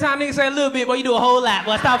 Every time niggas say a little bit, boy, you do a whole lot,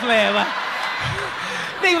 boy. Stop playing, boy.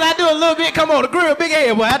 Niggas, I do a little bit, come on, the grill, big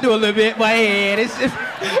head, boy. I do a little bit, boy. Yeah, this shit.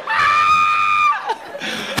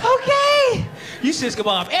 Okay. You shit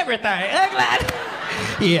kebab everything.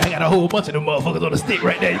 Yeah, I got a whole bunch of them motherfuckers on the stick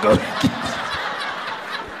right there. You go.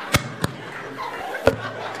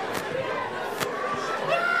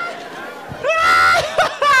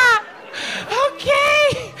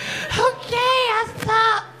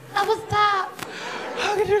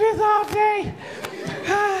 I can do this all day.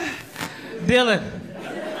 Dylan,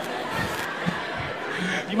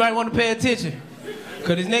 you might want to pay attention,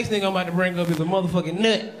 because this next thing I'm about to bring up is a motherfucking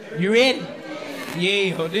nut. You ready?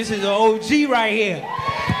 Yeah, this is an OG right here.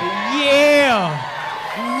 Yeah.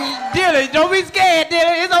 Dylan, don't be scared,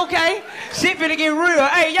 Dylan. It's okay. Shit finna get real.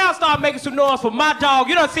 Hey, y'all start making some noise for my dog.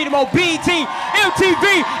 You done seen him on BET,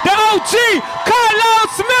 MTV, the OG,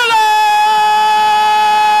 Carlos Miller!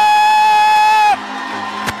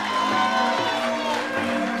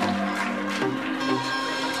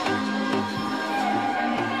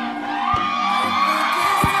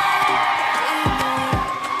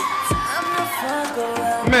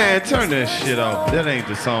 Man, turn that shit off. That ain't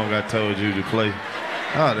the song I told you to play.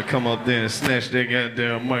 I ought to come up there and snatch that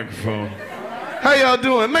goddamn microphone. How y'all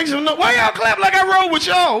doing? Make some noise. Why y'all clap like I rode with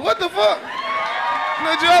y'all? What the fuck?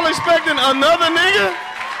 That y'all expecting another nigga?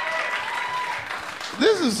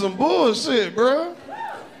 This is some bullshit, bro.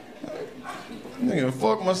 Nigga,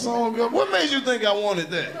 fuck my song up. What made you think I wanted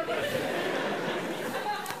that?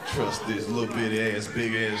 Trust this little bitty ass,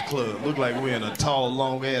 big ass club. Look like we're in a tall,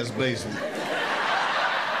 long ass basement.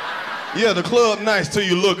 Yeah, the club nice till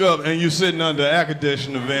you look up and you sitting under an air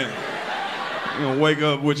conditioning vent. You gonna wake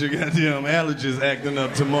up with your goddamn allergies acting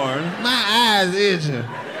up tomorrow. My eyes itching.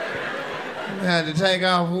 I had to take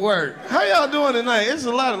off work. How y'all doing tonight? It's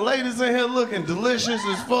a lot of ladies in here looking delicious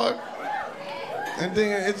as fuck. And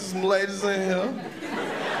then it's some ladies in here.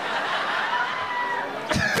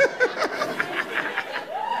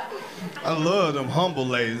 I love them humble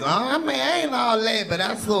ladies. I mean, I ain't all that, but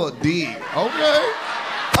I saw a dig.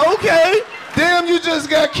 Okay. Damn, you just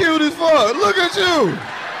got cute as fuck. Look at you.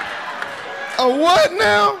 A what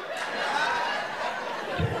now?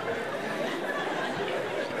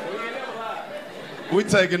 We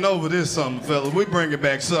taking over this something, fellas. We bringing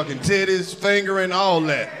back sucking titties, fingering, all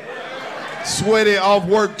that. Sweaty off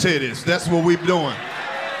work titties. That's what we doing.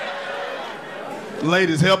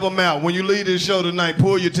 Ladies, help them out. When you leave this show tonight,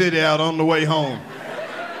 pull your titty out on the way home.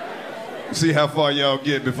 See how far y'all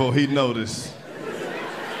get before he notice.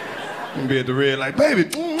 And be at the red light, baby.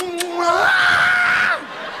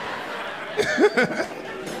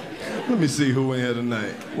 Let me see who in here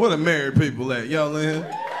tonight. Where the married people at? Y'all in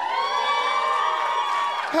here?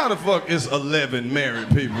 How the fuck is 11 married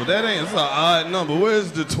people? That ain't, it's an odd number.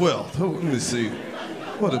 Where's the 12th? Let me see.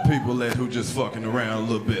 Where the people at who just fucking around a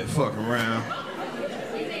little bit? Fucking around.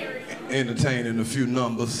 Entertaining a few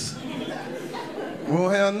numbers. Well,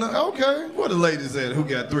 hell no. Okay. Where the ladies at who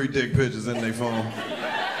got 3 dick pictures in their phone?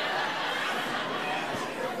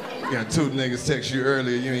 Got 2 niggas text you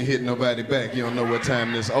earlier, you ain't hit nobody back. You don't know what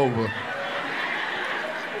time this over.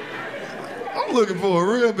 I'm looking for a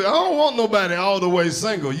real bitch. I don't want nobody all the way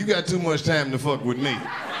single. You got too much time to fuck with me.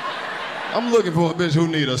 I'm looking for a bitch who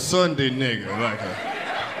need a Sunday nigga,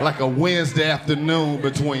 like a Wednesday afternoon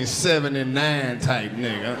between 7 and 9 type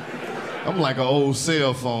nigga. I'm like an old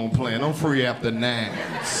cell phone plan. I'm free after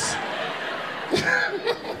 9s.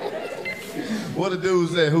 What the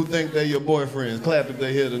dudes that who think they your boyfriends? Clap if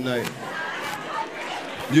they here tonight.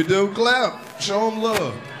 You do? Clap. Show them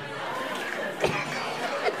love.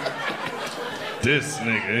 This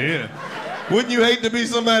nigga here. Wouldn't you hate to be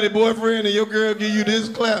somebody's boyfriend and your girl give you this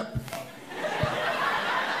clap?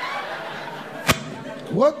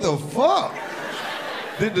 What the fuck?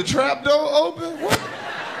 Did the trap door open? What?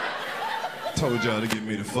 Told y'all to get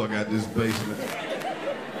me the fuck out this basement.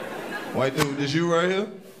 White dude, this you right here?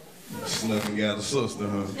 Snuck and got a sister,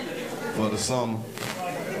 huh? For the summer.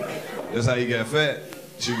 That's how you got fat?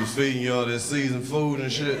 She was feeding you all that seasoned food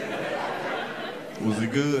and shit? Was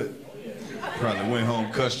it good? Probably went home,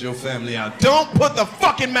 cussed your family out. Don't put the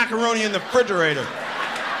fucking macaroni in the refrigerator.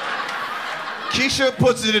 Keisha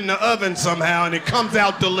puts it in the oven somehow and it comes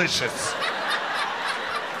out delicious.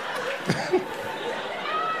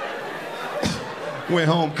 Went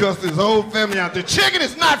home, cussed his whole family out. The chicken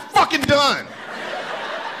is not fucking done.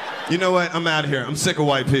 You know what? I'm out of here. I'm sick of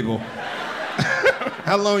white people.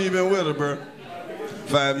 How long you been with her, bro?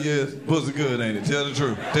 5 years? Pussy good, ain't it? Tell the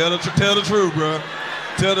truth. Tell the truth, bro.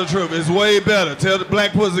 Tell the truth. It's way better. Tell the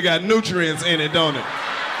black pussy got nutrients in it, don't it?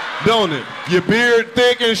 Don't it? Your beard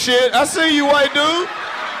thick and shit. I see you, white dude.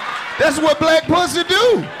 That's what black pussy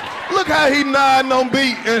do. Look how he nodding on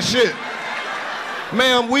beat and shit.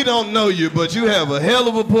 Ma'am, we don't know you, but you have a hell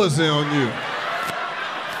of a pussy on you.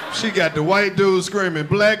 She got the white dude screaming,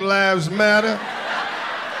 Black Lives Matter.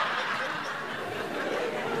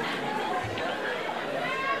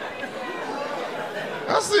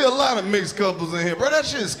 I see a lot of mixed couples in here, bro. That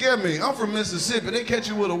shit scare me. I'm from Mississippi. They catch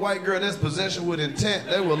you with a white girl that's possession with intent.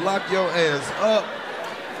 They will lock your ass up.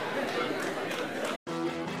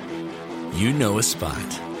 You know a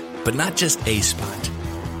spot, but not just a spot.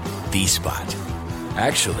 The spot.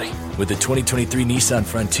 Actually, with the 2023 Nissan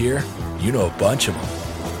Frontier, you know a bunch of them.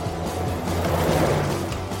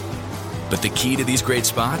 But the key to these great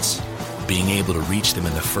spots? Being able to reach them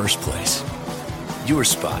in the first place. Your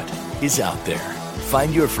spot is out there.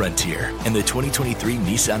 Find your Frontier in the 2023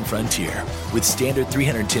 Nissan Frontier with standard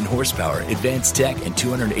 310 horsepower, advanced tech, and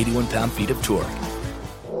 281 pound-feet of torque.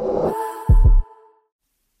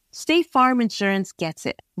 State Farm Insurance gets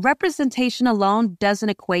it. Representation alone doesn't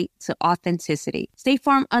equate to authenticity. State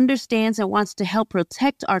Farm understands and wants to help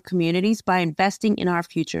protect our communities by investing in our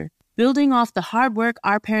future. Building off the hard work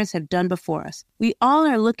our parents have done before us, we all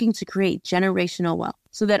are looking to create generational wealth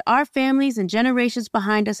so that our families and generations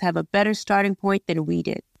behind us have a better starting point than we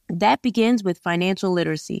did. That begins with financial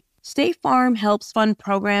literacy. State Farm helps fund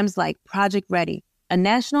programs like Project Ready, a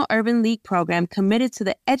National Urban League program committed to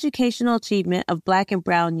the educational achievement of Black and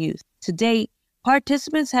Brown youth. To date,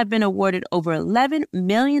 Participants have been awarded over $11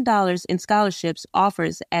 million in scholarships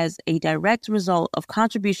offers as a direct result of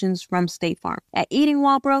contributions from State Farm. At Eating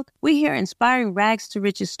While Broke, we hear inspiring rags to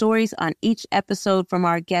riches stories on each episode from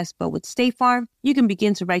our guests, but with State Farm, you can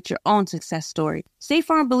begin to write your own success story. State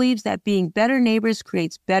Farm believes that being better neighbors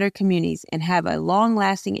creates better communities and have a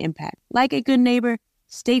long-lasting impact. Like a good neighbor,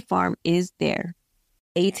 State Farm is there.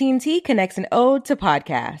 AT&T connects an ode to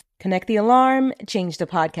podcast. Connect the alarm, change the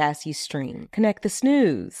podcast you stream. Connect the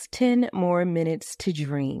snooze, 10 more minutes to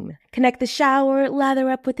dream. Connect the shower, lather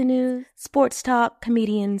up with the news, sports talk,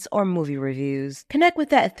 comedians, or movie reviews. Connect with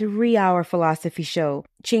that 3-hour philosophy show.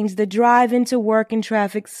 Change the drive into work and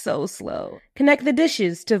traffic so slow. Connect the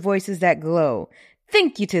dishes to voices that glow.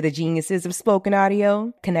 Thank you to the geniuses of spoken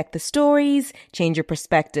audio. Connect the stories, change your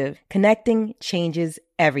perspective. Connecting changes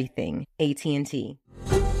everything. AT&T.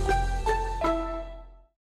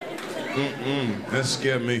 That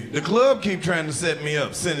scared me. The club keep trying to set me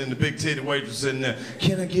up, sending the big titty waitress sitting there.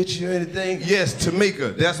 Can I get you anything? Yes,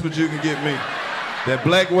 Tamika. That's what you can get me. That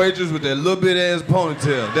black waitress with that little bit ass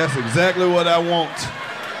ponytail. That's exactly what I want.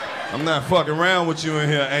 I'm not fucking around with you in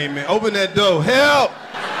here, Amy. Open that door. Help!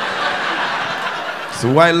 It's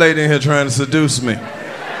a white lady in here trying to seduce me.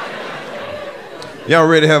 Y'all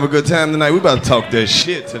ready to have a good time tonight? We about to talk that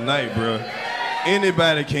shit tonight, bro.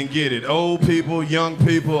 Anybody can get it. Old people, young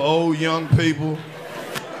people, old young people.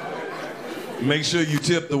 Make sure you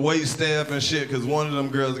tip the wait staff and shit, because one of them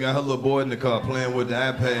girls got her little boy in the car playing with the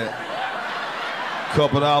iPad.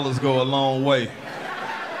 Couple dollars go a long way.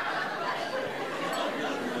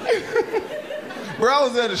 Bro, I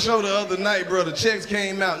was at a show the other night, bro. The checks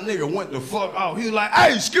came out, nigga went the fuck off. He was like,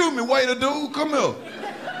 hey, excuse me, waiter dude, come here.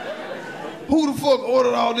 Who the fuck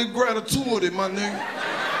ordered all this gratuity, my nigga?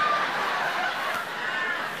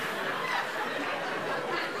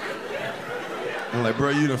 I'm like, bro,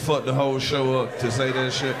 you done fucked the whole show up to say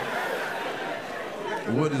that shit.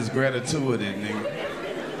 What is gratuity, nigga?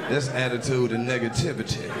 That's attitude and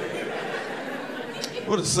negativity.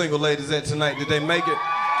 Where the single ladies at tonight? Did they make it?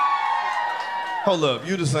 Hold up,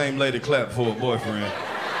 you the same lady clap for a boyfriend.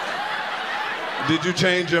 Did you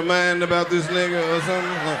change your mind about this nigga or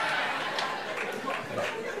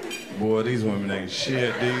something? Boy, these women ain't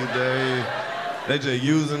shit these days. They just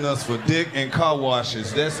using us for dick and car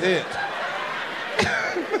washes, that's it.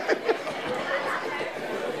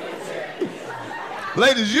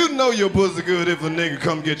 Ladies, you know your pussy good if a nigga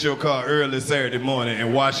come get your car early Saturday morning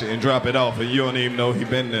and wash it and drop it off and you don't even know he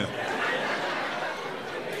been there.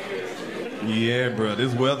 Yeah, bro,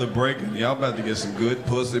 this weather breaking. Y'all about to get some good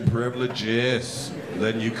pussy privileges.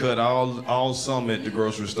 Letting you cut all summer at the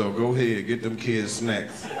grocery store. Go ahead, get them kids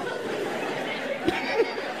snacks.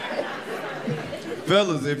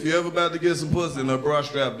 Fellas, if you ever about to get some pussy and her bra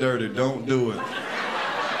strap dirty, don't do it.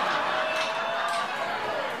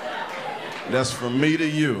 That's from me to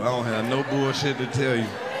you. I don't have no bullshit to tell you.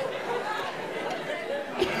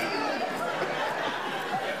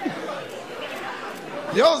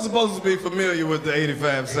 Y'all supposed to be familiar with the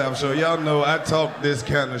 85 South Show. Y'all know I talk this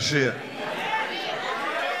kind of shit.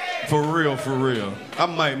 For real, for real. I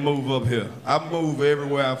might move up here. I move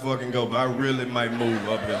everywhere I fucking go, but I really might move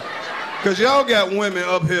up here. Cause y'all got women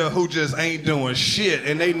up here who just ain't doing shit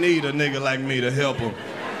and they need a nigga like me to help them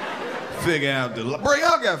figure out the... Bro,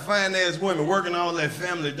 y'all got fine-ass women working all that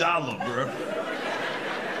Family Dollar, bro.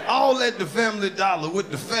 All at the Family Dollar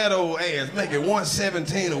with the fat old ass, making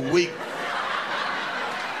 $117 a week.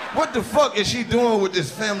 What the fuck is she doing with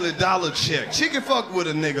this Family Dollar check? She can fuck with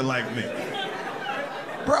a nigga like me.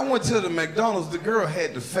 Bro, I went to the McDonald's, the girl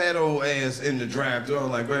had the fat old ass in the drive-thru. I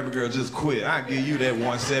was like, baby girl, just quit. I'll give you that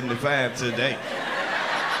 $175 today.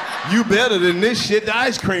 You better than this shit. The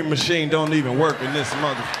ice cream machine don't even work in this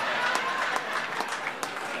mother...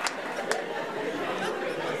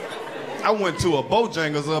 I went to a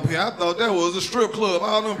Bojangles up here. I thought that was a strip club.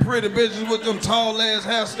 All them pretty bitches with them tall ass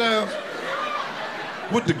hairstyles.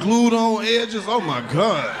 With the glued on edges. Oh my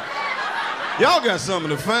God. Y'all got some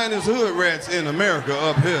of the finest hood rats in America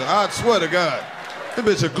up here. I swear to God. This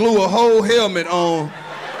bitch will glue a whole helmet on.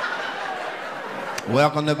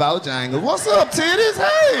 Welcome to Bojangles. What's up, titties?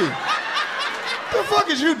 Hey. The fuck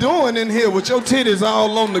is you doing in here with your titties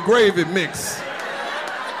all on the gravy mix?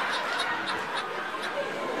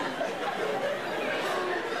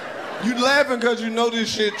 You laughing because you know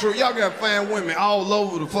this shit true. Y'all got fine women all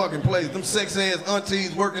over the fucking place. Them sex-ass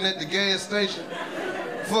aunties working at the gas station.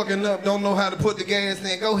 Fucking up, don't know how to put the gas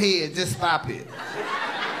in. Go ahead, just stop it.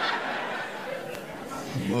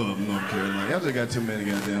 Love North Carolina. Y'all just got too many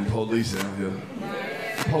goddamn police out here.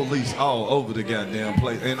 Police all over the goddamn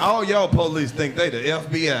place. And all y'all police think they the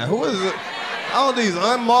FBI. Who is it? All these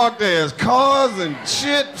unmarked ass cars and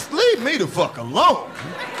shit. Leave me the fuck alone.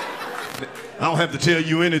 I don't have to tell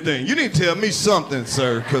you anything. You need to tell me something,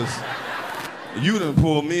 sir, because you done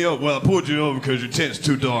pulled me over. Well, I pulled you over because your tent's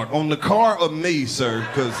too dark. On the car or me, sir,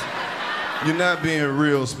 because you're not being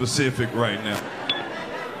real specific right now.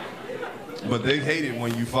 But they hate it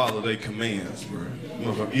when you follow their commands, bro.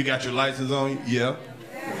 You got your license on you? Yeah.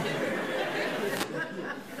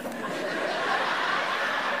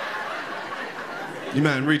 You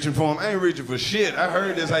mind reaching for him? I ain't reaching for shit. I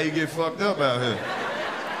heard that's how you get fucked up out here.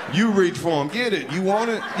 You reach for him, get it. You want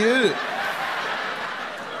it, get it.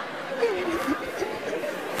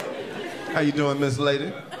 How you doing, Miss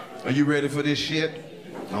Lady? Are you ready for this shit?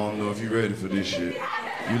 I don't know if you're ready for this shit.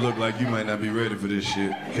 You look like you might not be ready for this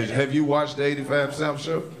shit. Have you watched the 85 South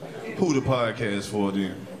Show? Who the podcast for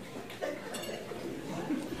then?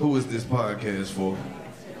 Who is this podcast for?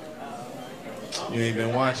 You ain't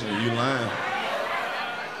been watching it, you lying.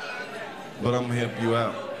 But I'm gonna help you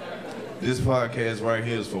out. This podcast right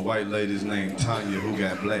here is for white ladies named Tanya who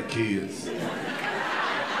got black kids.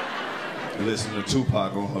 Listen to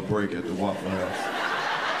Tupac on her break at the Waffle House.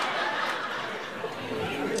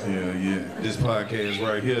 Yeah. This podcast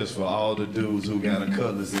right here is for all the dudes who got a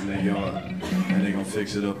cutlass in their yard and they gonna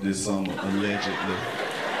fix it up this summer, allegedly.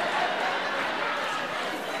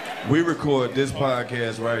 We record this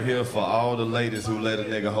podcast right here for all the ladies who let a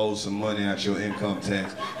nigga hold some money out your income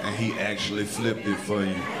tax and he actually flipped it for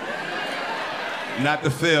you. Not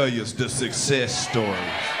the failures, the success stories.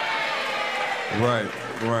 Right.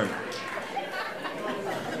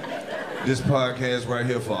 This podcast right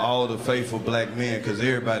here for all the faithful black men, because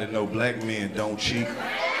everybody know black men don't cheat.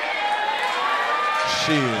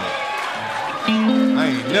 Shit. I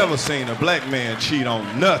ain't never seen a black man cheat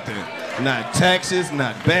on nothing. Not taxes,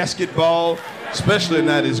 not basketball, especially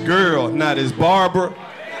not his girl, not his barber.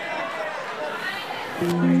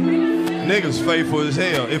 Niggas faithful as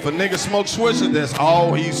hell. If a nigga smoke Swisher, that's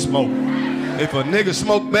all he smoke. If a nigga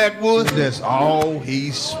smoke backwoods, that's all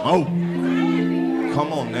he smoke.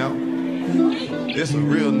 Come on now. This a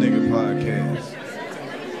real nigga podcast.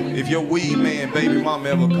 If your weed man baby mama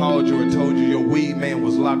ever called you and told you your weed man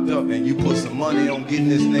was locked up and you put some money on getting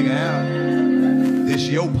this nigga out, this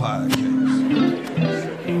your podcast.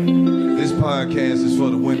 This podcast is for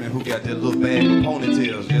the women who got that little bag of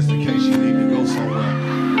ponytails just in case you need to go somewhere.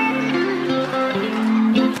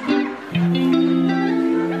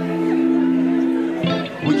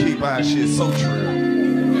 We keep our shit so true.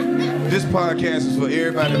 This podcast is for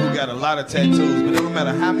everybody who got a lot of tattoos, but it don't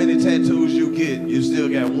matter how many tattoos you get, you still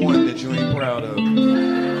got one that you ain't proud of.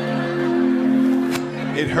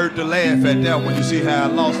 It hurt to laugh at that when you see how I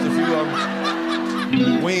lost a few of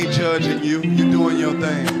them. We ain't judging you, you doing your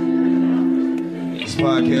thing. This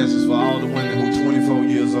podcast is for all the women who 24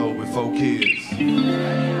 years old with 4 kids.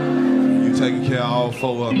 You taking care of all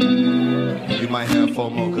 4 of them. You might have 4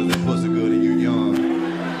 more because they pussy good and you young.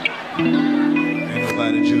 Ain't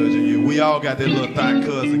nobody judging you. We all got that little thigh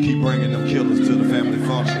cousin keep bringing them killers to the family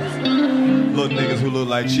functions. Little niggas who look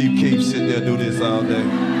like cheap keep sit there do this all day.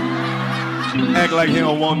 Act like he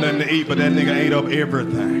don't want nothing to eat, but that nigga ate up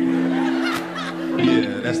everything.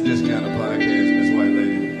 Yeah, that's this kind of podcast, Miss White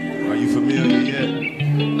Lady. Are you familiar yet?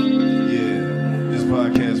 Yeah, this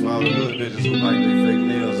podcast for all the hood bitches who like their fake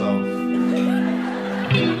nails off.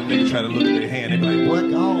 And when the nigga try to look at their hand, they be like, what?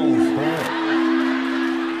 Oh, fuck.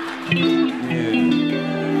 Yeah.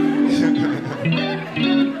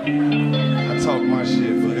 I talk my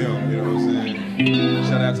shit for them, you know what I'm saying?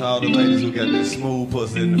 Shout out to all the ladies who got that smooth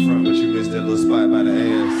pussy in the front, but you missed that little spot by the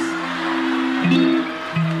ass.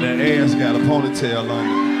 That ass got a ponytail on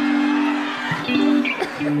it.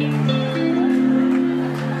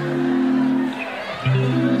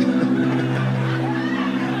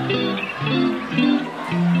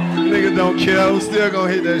 Niggas don't care, I'm still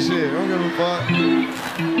gonna hit that shit. I don't give a fuck.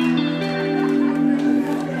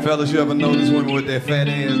 Fellas, you ever notice women with that fat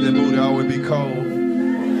ass, that booty always be cold?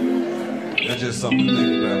 That's just something to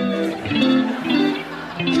think about.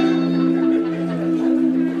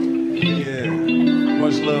 Yeah.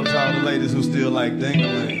 Much love to all the ladies who still like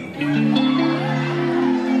ding-a-ling.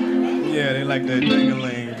 Yeah, they like that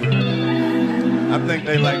ding-a-ling, bro. I think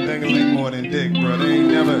they like ding-a-ling more than dick, bro. They ain't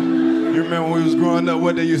never... You remember when we was growing up,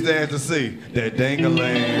 what they used to ask to see? That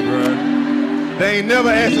ding-a-ling, bro. They ain't never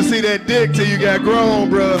asked to see that dick till you got grown,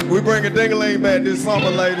 bro. We bring a ding-a-ling back this summer,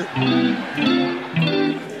 lady.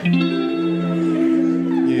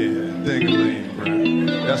 Yeah, ding-a-ling, bro.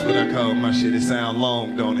 That's what I call my shit. It sound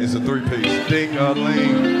long, don't it? It's a 3-piece.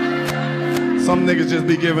 Ding-a-ling. Some niggas just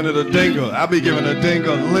be giving it a dingle. I be giving a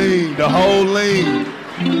ding-a-ling, the whole lean.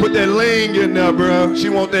 Put that ling in there, bro. She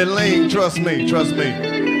want that ling. Trust me.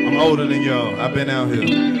 I'm older than y'all. I've been out here.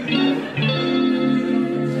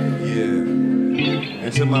 Yeah.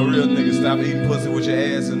 Until my real niggas stop eating pussy with your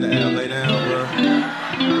ass in the air. Lay down, bro.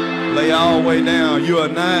 Lay all the way down. You are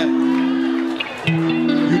not.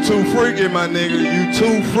 You too freaky, my nigga. You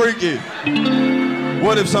too freaky.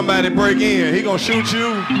 What if somebody break in? He gonna shoot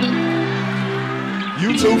you?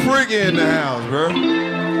 You too freaky in the house, bro.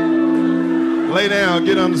 Lay down,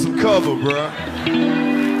 get under some cover, bro.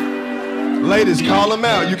 Ladies, call him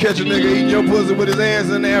out. You catch a nigga eating your pussy with his hands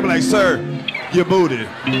in the air, be like, sir, your booty.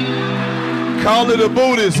 Call it a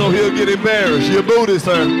booty so he'll get embarrassed. Your booty,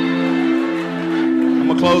 sir. I'm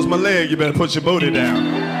gonna close my leg. You better put your booty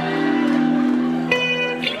down.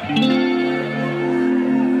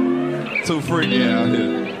 Too freaky out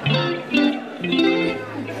here.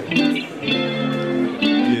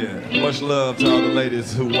 Yeah, much love to all the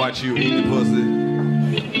ladies who watch you eat the pussy.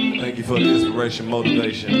 Thank you for the inspiration,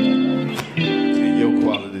 motivation, and your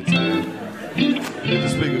quality time. Did the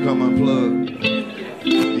speaker come unplugged?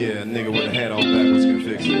 Yeah, a nigga with a hat on backwards can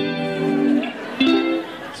fix it.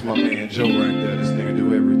 It's my man Joe right there. This nigga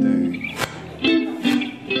do everything.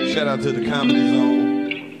 Shout out to the Comedy Zone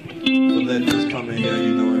for letting us come in here,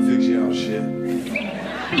 you know, and fix y'all shit.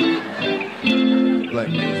 Black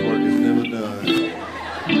man's work is never done.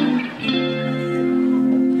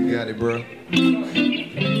 You got it, bro. You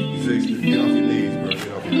fixed it. Get off your knees, bro.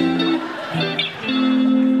 Get off your knees. I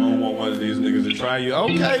don't want one of these niggas to try you.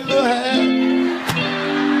 Okay, little hat.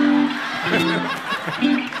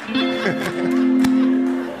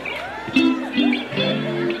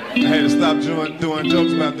 I had to stop doing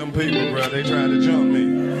jokes about them people, bro. They trying to jump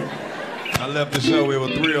me. I left the show, there were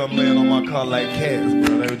 3 of them laying on my car like cats,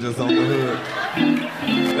 bro. They were just on the hood.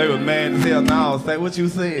 They were mad as hell. No, say what you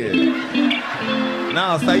said.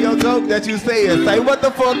 No, say your joke that you said. Say what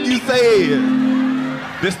the fuck you said.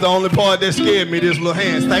 This the only part that scared me, this little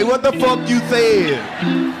hand. Say what the fuck you said.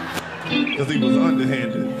 Because he was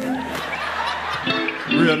underhanded.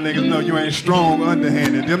 Real niggas know you ain't strong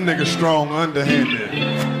underhanded. Them niggas strong underhanded.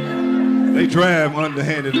 They drive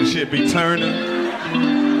underhanded and shit be turning.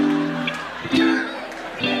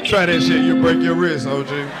 Try that shit, you'll break your wrist, OG.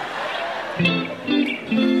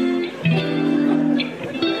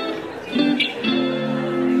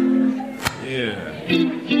 Yeah.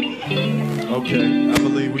 Okay, I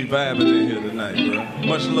believe we vibing in here tonight, bro.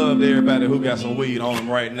 Much love to everybody who got some weed on them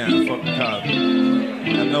right now. Fuck the coffee.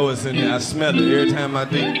 I know it's in here. I smell it. Every time I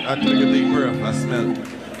take a deep breath, I smell it.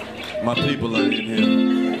 My people are in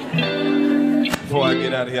here. Before I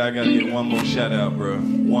get out of here, I gotta get one more shout out, bro.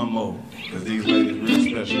 One more. Because these ladies real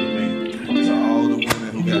special to me. To all the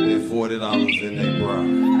women who got that $40 in their bra.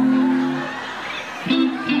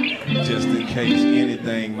 Just in case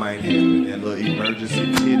anything might happen. That little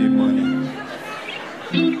emergency titty money.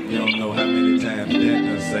 You don't know how many times that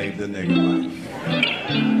done saved the nigga life.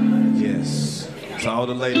 Yes. To all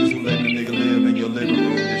the ladies who let the nigga live in your living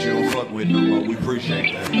room that you don't fuck with no more, we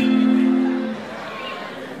appreciate that.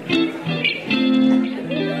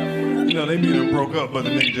 You know, they be done broke up, but the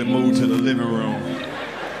nigga just moved to the living room.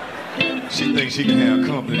 She thinks she can have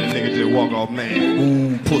company, the nigga just walk off, man.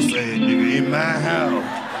 Ooh, pussy ass nigga in my house.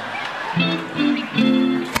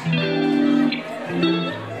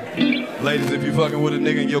 Ladies, if you fucking with a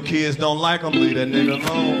nigga and your kids don't like him, leave that nigga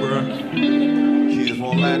alone, bro. Kids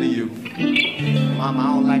won't lie to you. Mama, I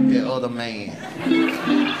don't like that other man.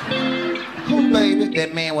 Who, baby?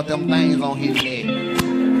 That man with them things on his neck.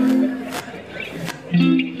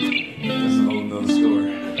 That's a whole nother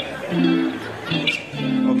story.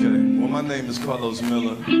 Okay, well, my name is Carlos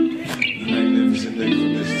Miller, the magnificent nigga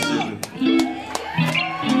from Mississippi.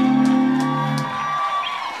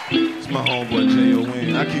 It's my homeboy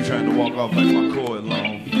J.O.N. I keep trying to walk off like my cord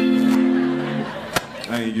long.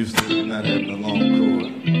 I ain't used to not having a long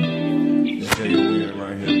cord. It's J.O.N.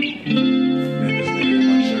 right here. Man, this nigga in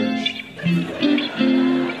my church.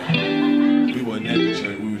 We wasn't at the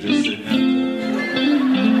church, we were just sitting out there.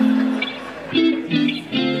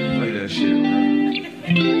 Play that shit, bro.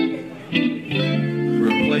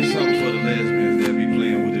 Bro, play something for the lesbians that be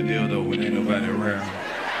playing with the dildo when ain't nobody around.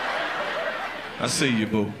 I see you,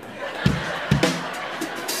 boo.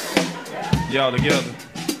 Y'all together?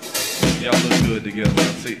 Y'all look good together. I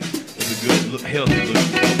see. It's a good, look, healthy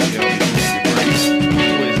looking couple. Y'all be looking great.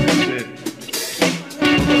 Twisted shit.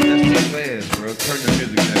 That's too fast, bro. Turn the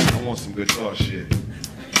music down. I want some guitar shit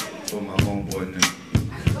for my homeboy now.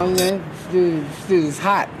 Oh man, this dude is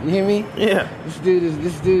hot. You hear me? Yeah. This dude is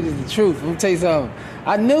the truth. Let me tell you something.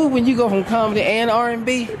 I knew when you go from comedy and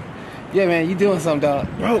R&B, Yeah, man, you doing something, dog.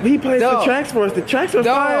 Bro, he plays the tracks for us. The tracks are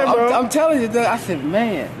fire, bro. I'm telling you, dog. I said,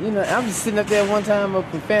 man, I'm just sitting up there one time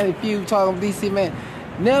up in Family Feud talking with DC, man.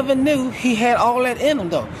 Never knew he had all that in him,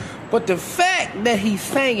 though. But the fact that he's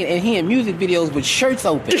singing and he in music videos with shirts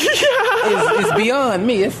open is beyond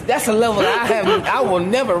me. That's a level I will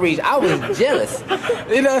never reach. I was jealous.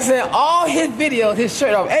 You know what I'm saying? All his videos, his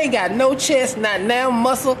shirt off, ain't got no chest, not now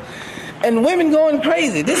muscle. And women going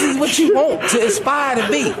crazy. This is what you want to aspire to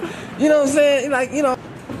be. You know what I'm saying? Like,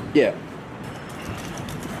 yeah.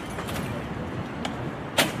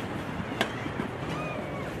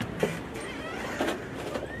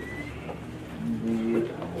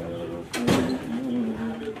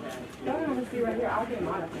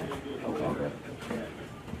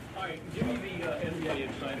 Alright, give me the NBA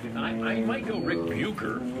inside. I might go Rick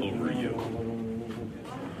Bucher over you.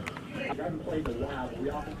 I haven't played in a while, but we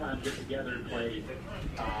oftentimes get together and play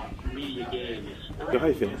media games. How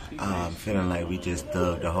you feeling? I'm feeling like we just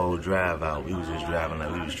thugged the whole drive out. We was just driving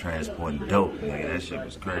like we was transporting dope, nigga. That shit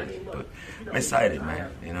was crazy. But I'm excited,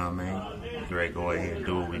 man. You know what I mean? We're ready to go ahead and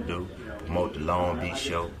do what we do. Promote the Long Beach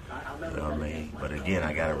show. You know what I mean? But again,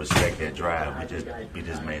 I gotta respect that drive. We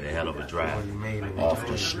just made a hell of a drive. Off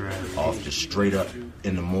the straight up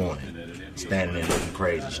in the morning. Standing there looking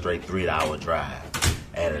crazy. Straight 3-hour drive.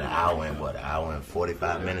 Added an hour and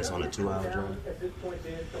 45 minutes on a 2-hour drive. At this point,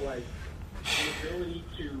 man, to like the ability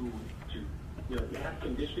to have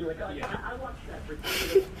conditioning. Like, I watched that for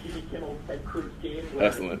Jimmy Kimmel Ted Cruz game.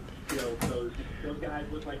 Excellent. Those guys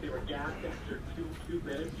looked like they were gassed after 2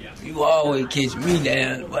 minutes. Yeah. You always catch me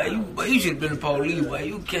down. Boy, you should have been the police. Boy,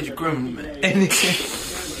 you catch a criminal, man.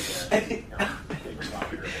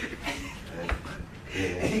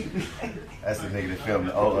 That's the nigga that filmed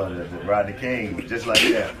the Rodney King, just like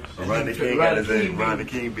that. Rodney King got his name. Rodney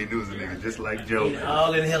King be losing niggas just like Joe.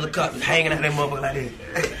 All in the helicopters hanging out that motherfucker like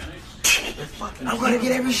that. I'm gonna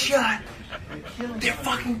get every shot. They're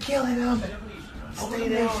fucking killing him. Stay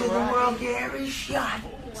there, shit, the world get every shot.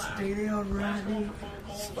 Stay there, Rodney.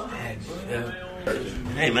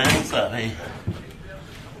 Hey man, what's up, man?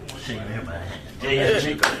 Shaking everybody.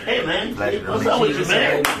 Hey man, what's up with you,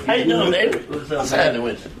 man? How you doing, David? What's happening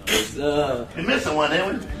with you? What's up? You missing one, ain't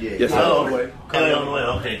we? Yeah. Yes, on the way. Coming on the way.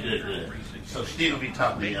 Okay, good. So Steve will be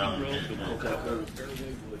talking to me on. Okay.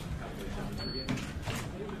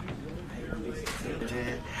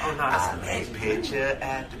 Oh, no, I make picture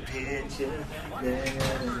after picture.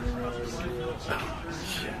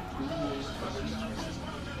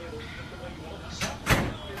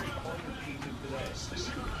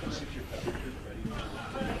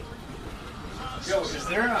 Yo, is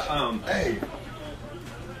there a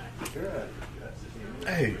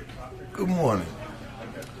Hey, good morning.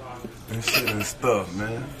 And shit and stuff,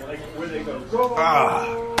 man. I'm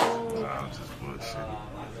just bullshit.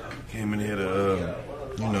 Came in here to,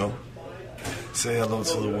 say hello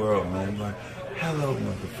to the world, man. Like, hello,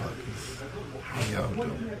 motherfuckers. How y'all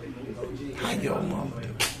doing? How y'all mama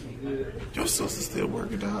doing? Your sister still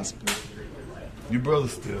work at the hospital? Your brother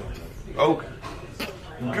still? Okay.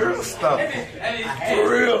 Girl, stop it. For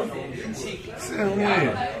real? Sit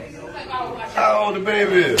here. How old the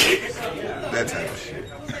baby is? That type of shit.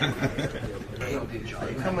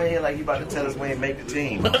 You come in here like you about to tell us we ain't make the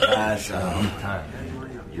team. I'm tired.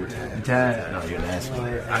 You're tired? No, you're nasty.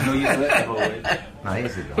 I know you slept, boy. No,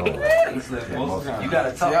 he's at home. You slept most of the time. You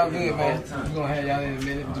gotta talk. Y'all good, man. We're gonna have y'all in a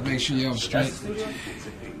minute to make sure y'all straight.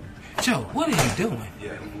 Joe, what are you doing?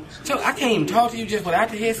 Joe, I can't even talk to you just without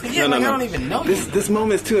the headset. Yeah, No. I don't even know you. This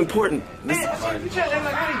moment is too important. Man, I don't even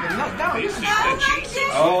know.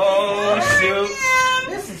 Oh, shoot.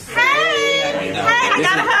 Hey, I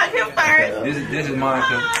gotta hug him first. This is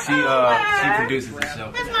Monica. She produces the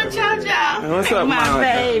show. That's my JoJo. What's up, my Monica?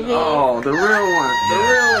 baby. Oh, the real one. The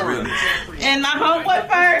real one. And my homeboy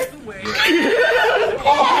first. But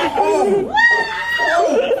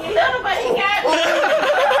he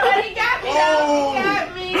got me. He got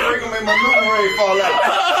me. You're gonna make my memory fall out.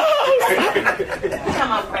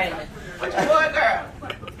 Come on, Brandon. What you boy, girl?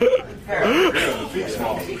 Feet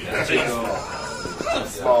small.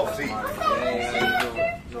 Small feet.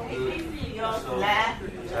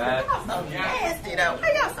 Nasty though. I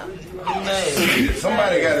got some.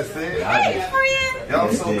 Somebody gotta say it. Hey, friend.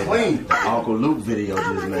 Y'all so clean. The Uncle Luke video Oh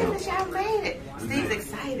just my made. goodness, y'all made it. Steve's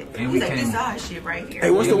excited. And He's like, this is our shit right here.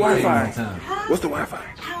 Hey, what's the Wi-Fi? Huh? What's the Wi-Fi?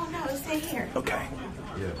 I don't know. It's in here. Okay.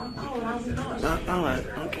 Oh, All right.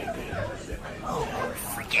 Okay. oh,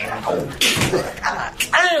 freaking.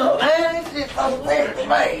 Oh, man. This shit's so weird to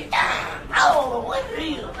me. I don't know what it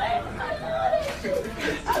is, man.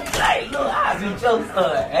 I'm like, look, I do your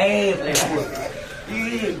son. Hey,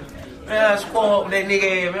 man. Man, I squawk that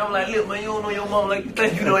nigga ass, man. I'm like, look, man, you don't know your mama like you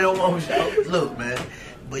think you know your mama. Look, man,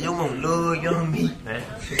 but your mama love young meat, man.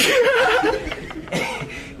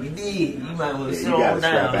 We did. You might want to sit on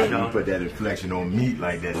down. You put that inflection on meat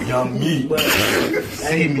like that. Young meat.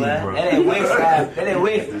 See me, bro. That ain't west side. That ain't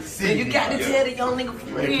west. See, you got to tell the young nigga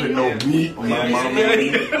for real. Put no meat on my mama.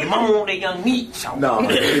 Your mama want that young meat.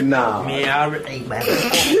 Nah. Man, I already ate, man.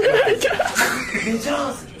 Bitch,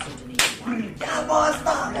 Johnson. Y'all boys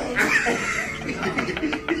stop, man.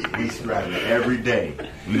 We scrapping every day.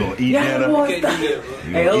 We gonna eat dinner. We gonna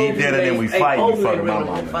eat dinner, then we fight. You fucking my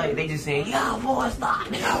mama. They just saying, y'all boys stop.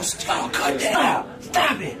 Y'all cut that.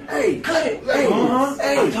 Stop it. Hey, cut it. Hey,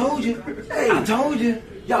 hey. I told you. Hey, I told you.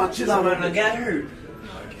 Y'all chill out and I got hurt.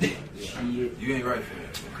 You ain't right for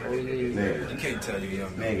that. You can't tell your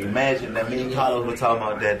young man. Imagine that. Me and Carlos were talking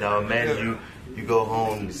about that, dog. Man, you go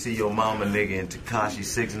home and see your mama, nigga, and Tekashi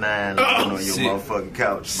 6ix9ine on your motherfucking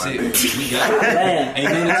couch. We got it. Ain't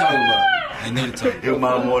nothing to talk about. Ain't nothing to talk about. Your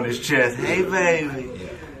mama on his chest. Hey, baby. Yeah.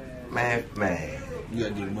 Man. You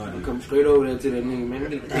gotta get the money. Come straight over there to that nigga, man.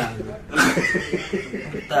 Look at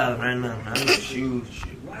 $1,000 right now. I need shoes.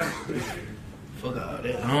 Fuck all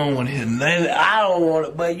that. I don't want to hear nothing. I don't want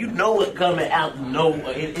it, but you know what's coming out. No,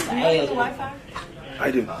 it's an ass. Wi-Fi? I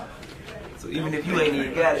do. So even if you ain't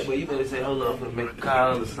even got it, but you better say, hold up, I'm gonna make a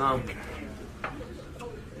call or something.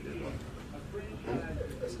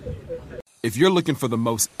 If you're looking for the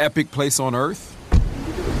most epic place on Earth,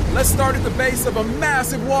 let's start at the base of a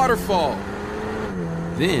massive waterfall.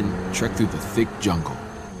 Then trek through the thick jungle.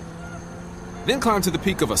 Then climb to the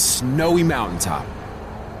peak of a snowy mountaintop.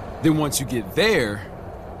 Then once you get there,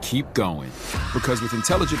 keep going. Because with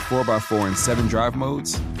intelligent 4x4 and 7 drive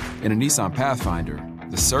modes and a Nissan Pathfinder,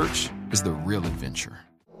 the search is the real adventure.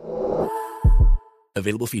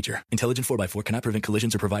 Available feature. Intelligent 4x4 cannot prevent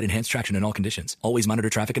collisions or provide enhanced traction in all conditions. Always monitor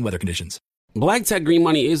traffic and weather conditions. Black Tech Green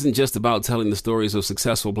Money isn't just about telling the stories of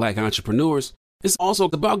successful black entrepreneurs. It's also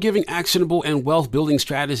about giving actionable and wealth-building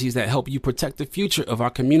strategies that help you protect the future of our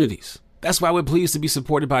communities. That's why we're pleased to be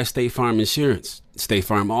supported by State Farm Insurance. State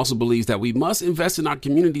Farm also believes that we must invest in our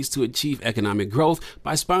communities to achieve economic growth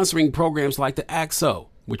by sponsoring programs like the ACT-SO,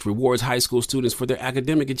 which rewards high school students for their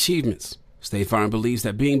academic achievements. State Farm believes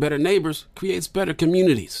that being better neighbors creates better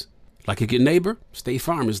communities. Like a good neighbor, State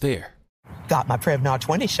Farm is there. Got my Prevnar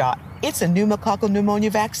 20 shot. It's a pneumococcal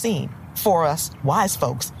pneumonia vaccine. For us, wise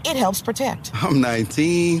folks, it helps protect. I'm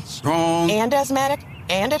 19, strong. And asthmatic,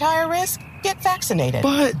 and at higher risk. Get vaccinated.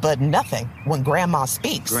 But nothing when grandma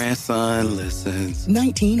speaks. Grandson listens.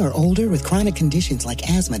 19 or older with chronic conditions like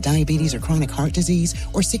asthma, diabetes, or chronic heart disease,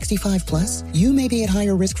 or 65 plus, you may be at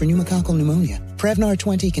higher risk for pneumococcal pneumonia. Prevnar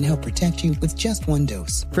 20 can help protect you with just one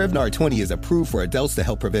dose. Prevnar 20 is approved for adults to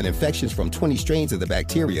help prevent infections from 20 strains of the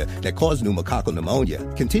bacteria that cause pneumococcal pneumonia.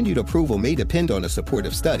 Continued approval may depend on a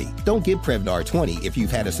supportive study. Don't give Prevnar 20 if you've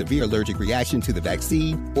had a severe allergic reaction to the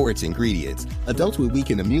vaccine or its ingredients. Adults with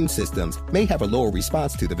weakened immune systems may have a lower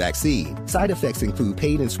response to the vaccine. Side effects include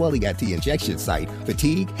pain and swelling at the injection site,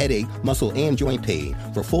 fatigue, headache, muscle, and joint pain.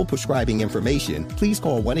 For full prescribing information, please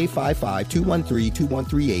call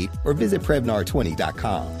 1-855-213-2138 or visit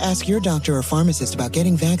Prevnar20.com. Ask your doctor or pharmacist about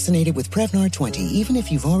getting vaccinated with Prevnar 20, even if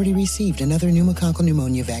you've already received another pneumococcal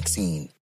pneumonia vaccine.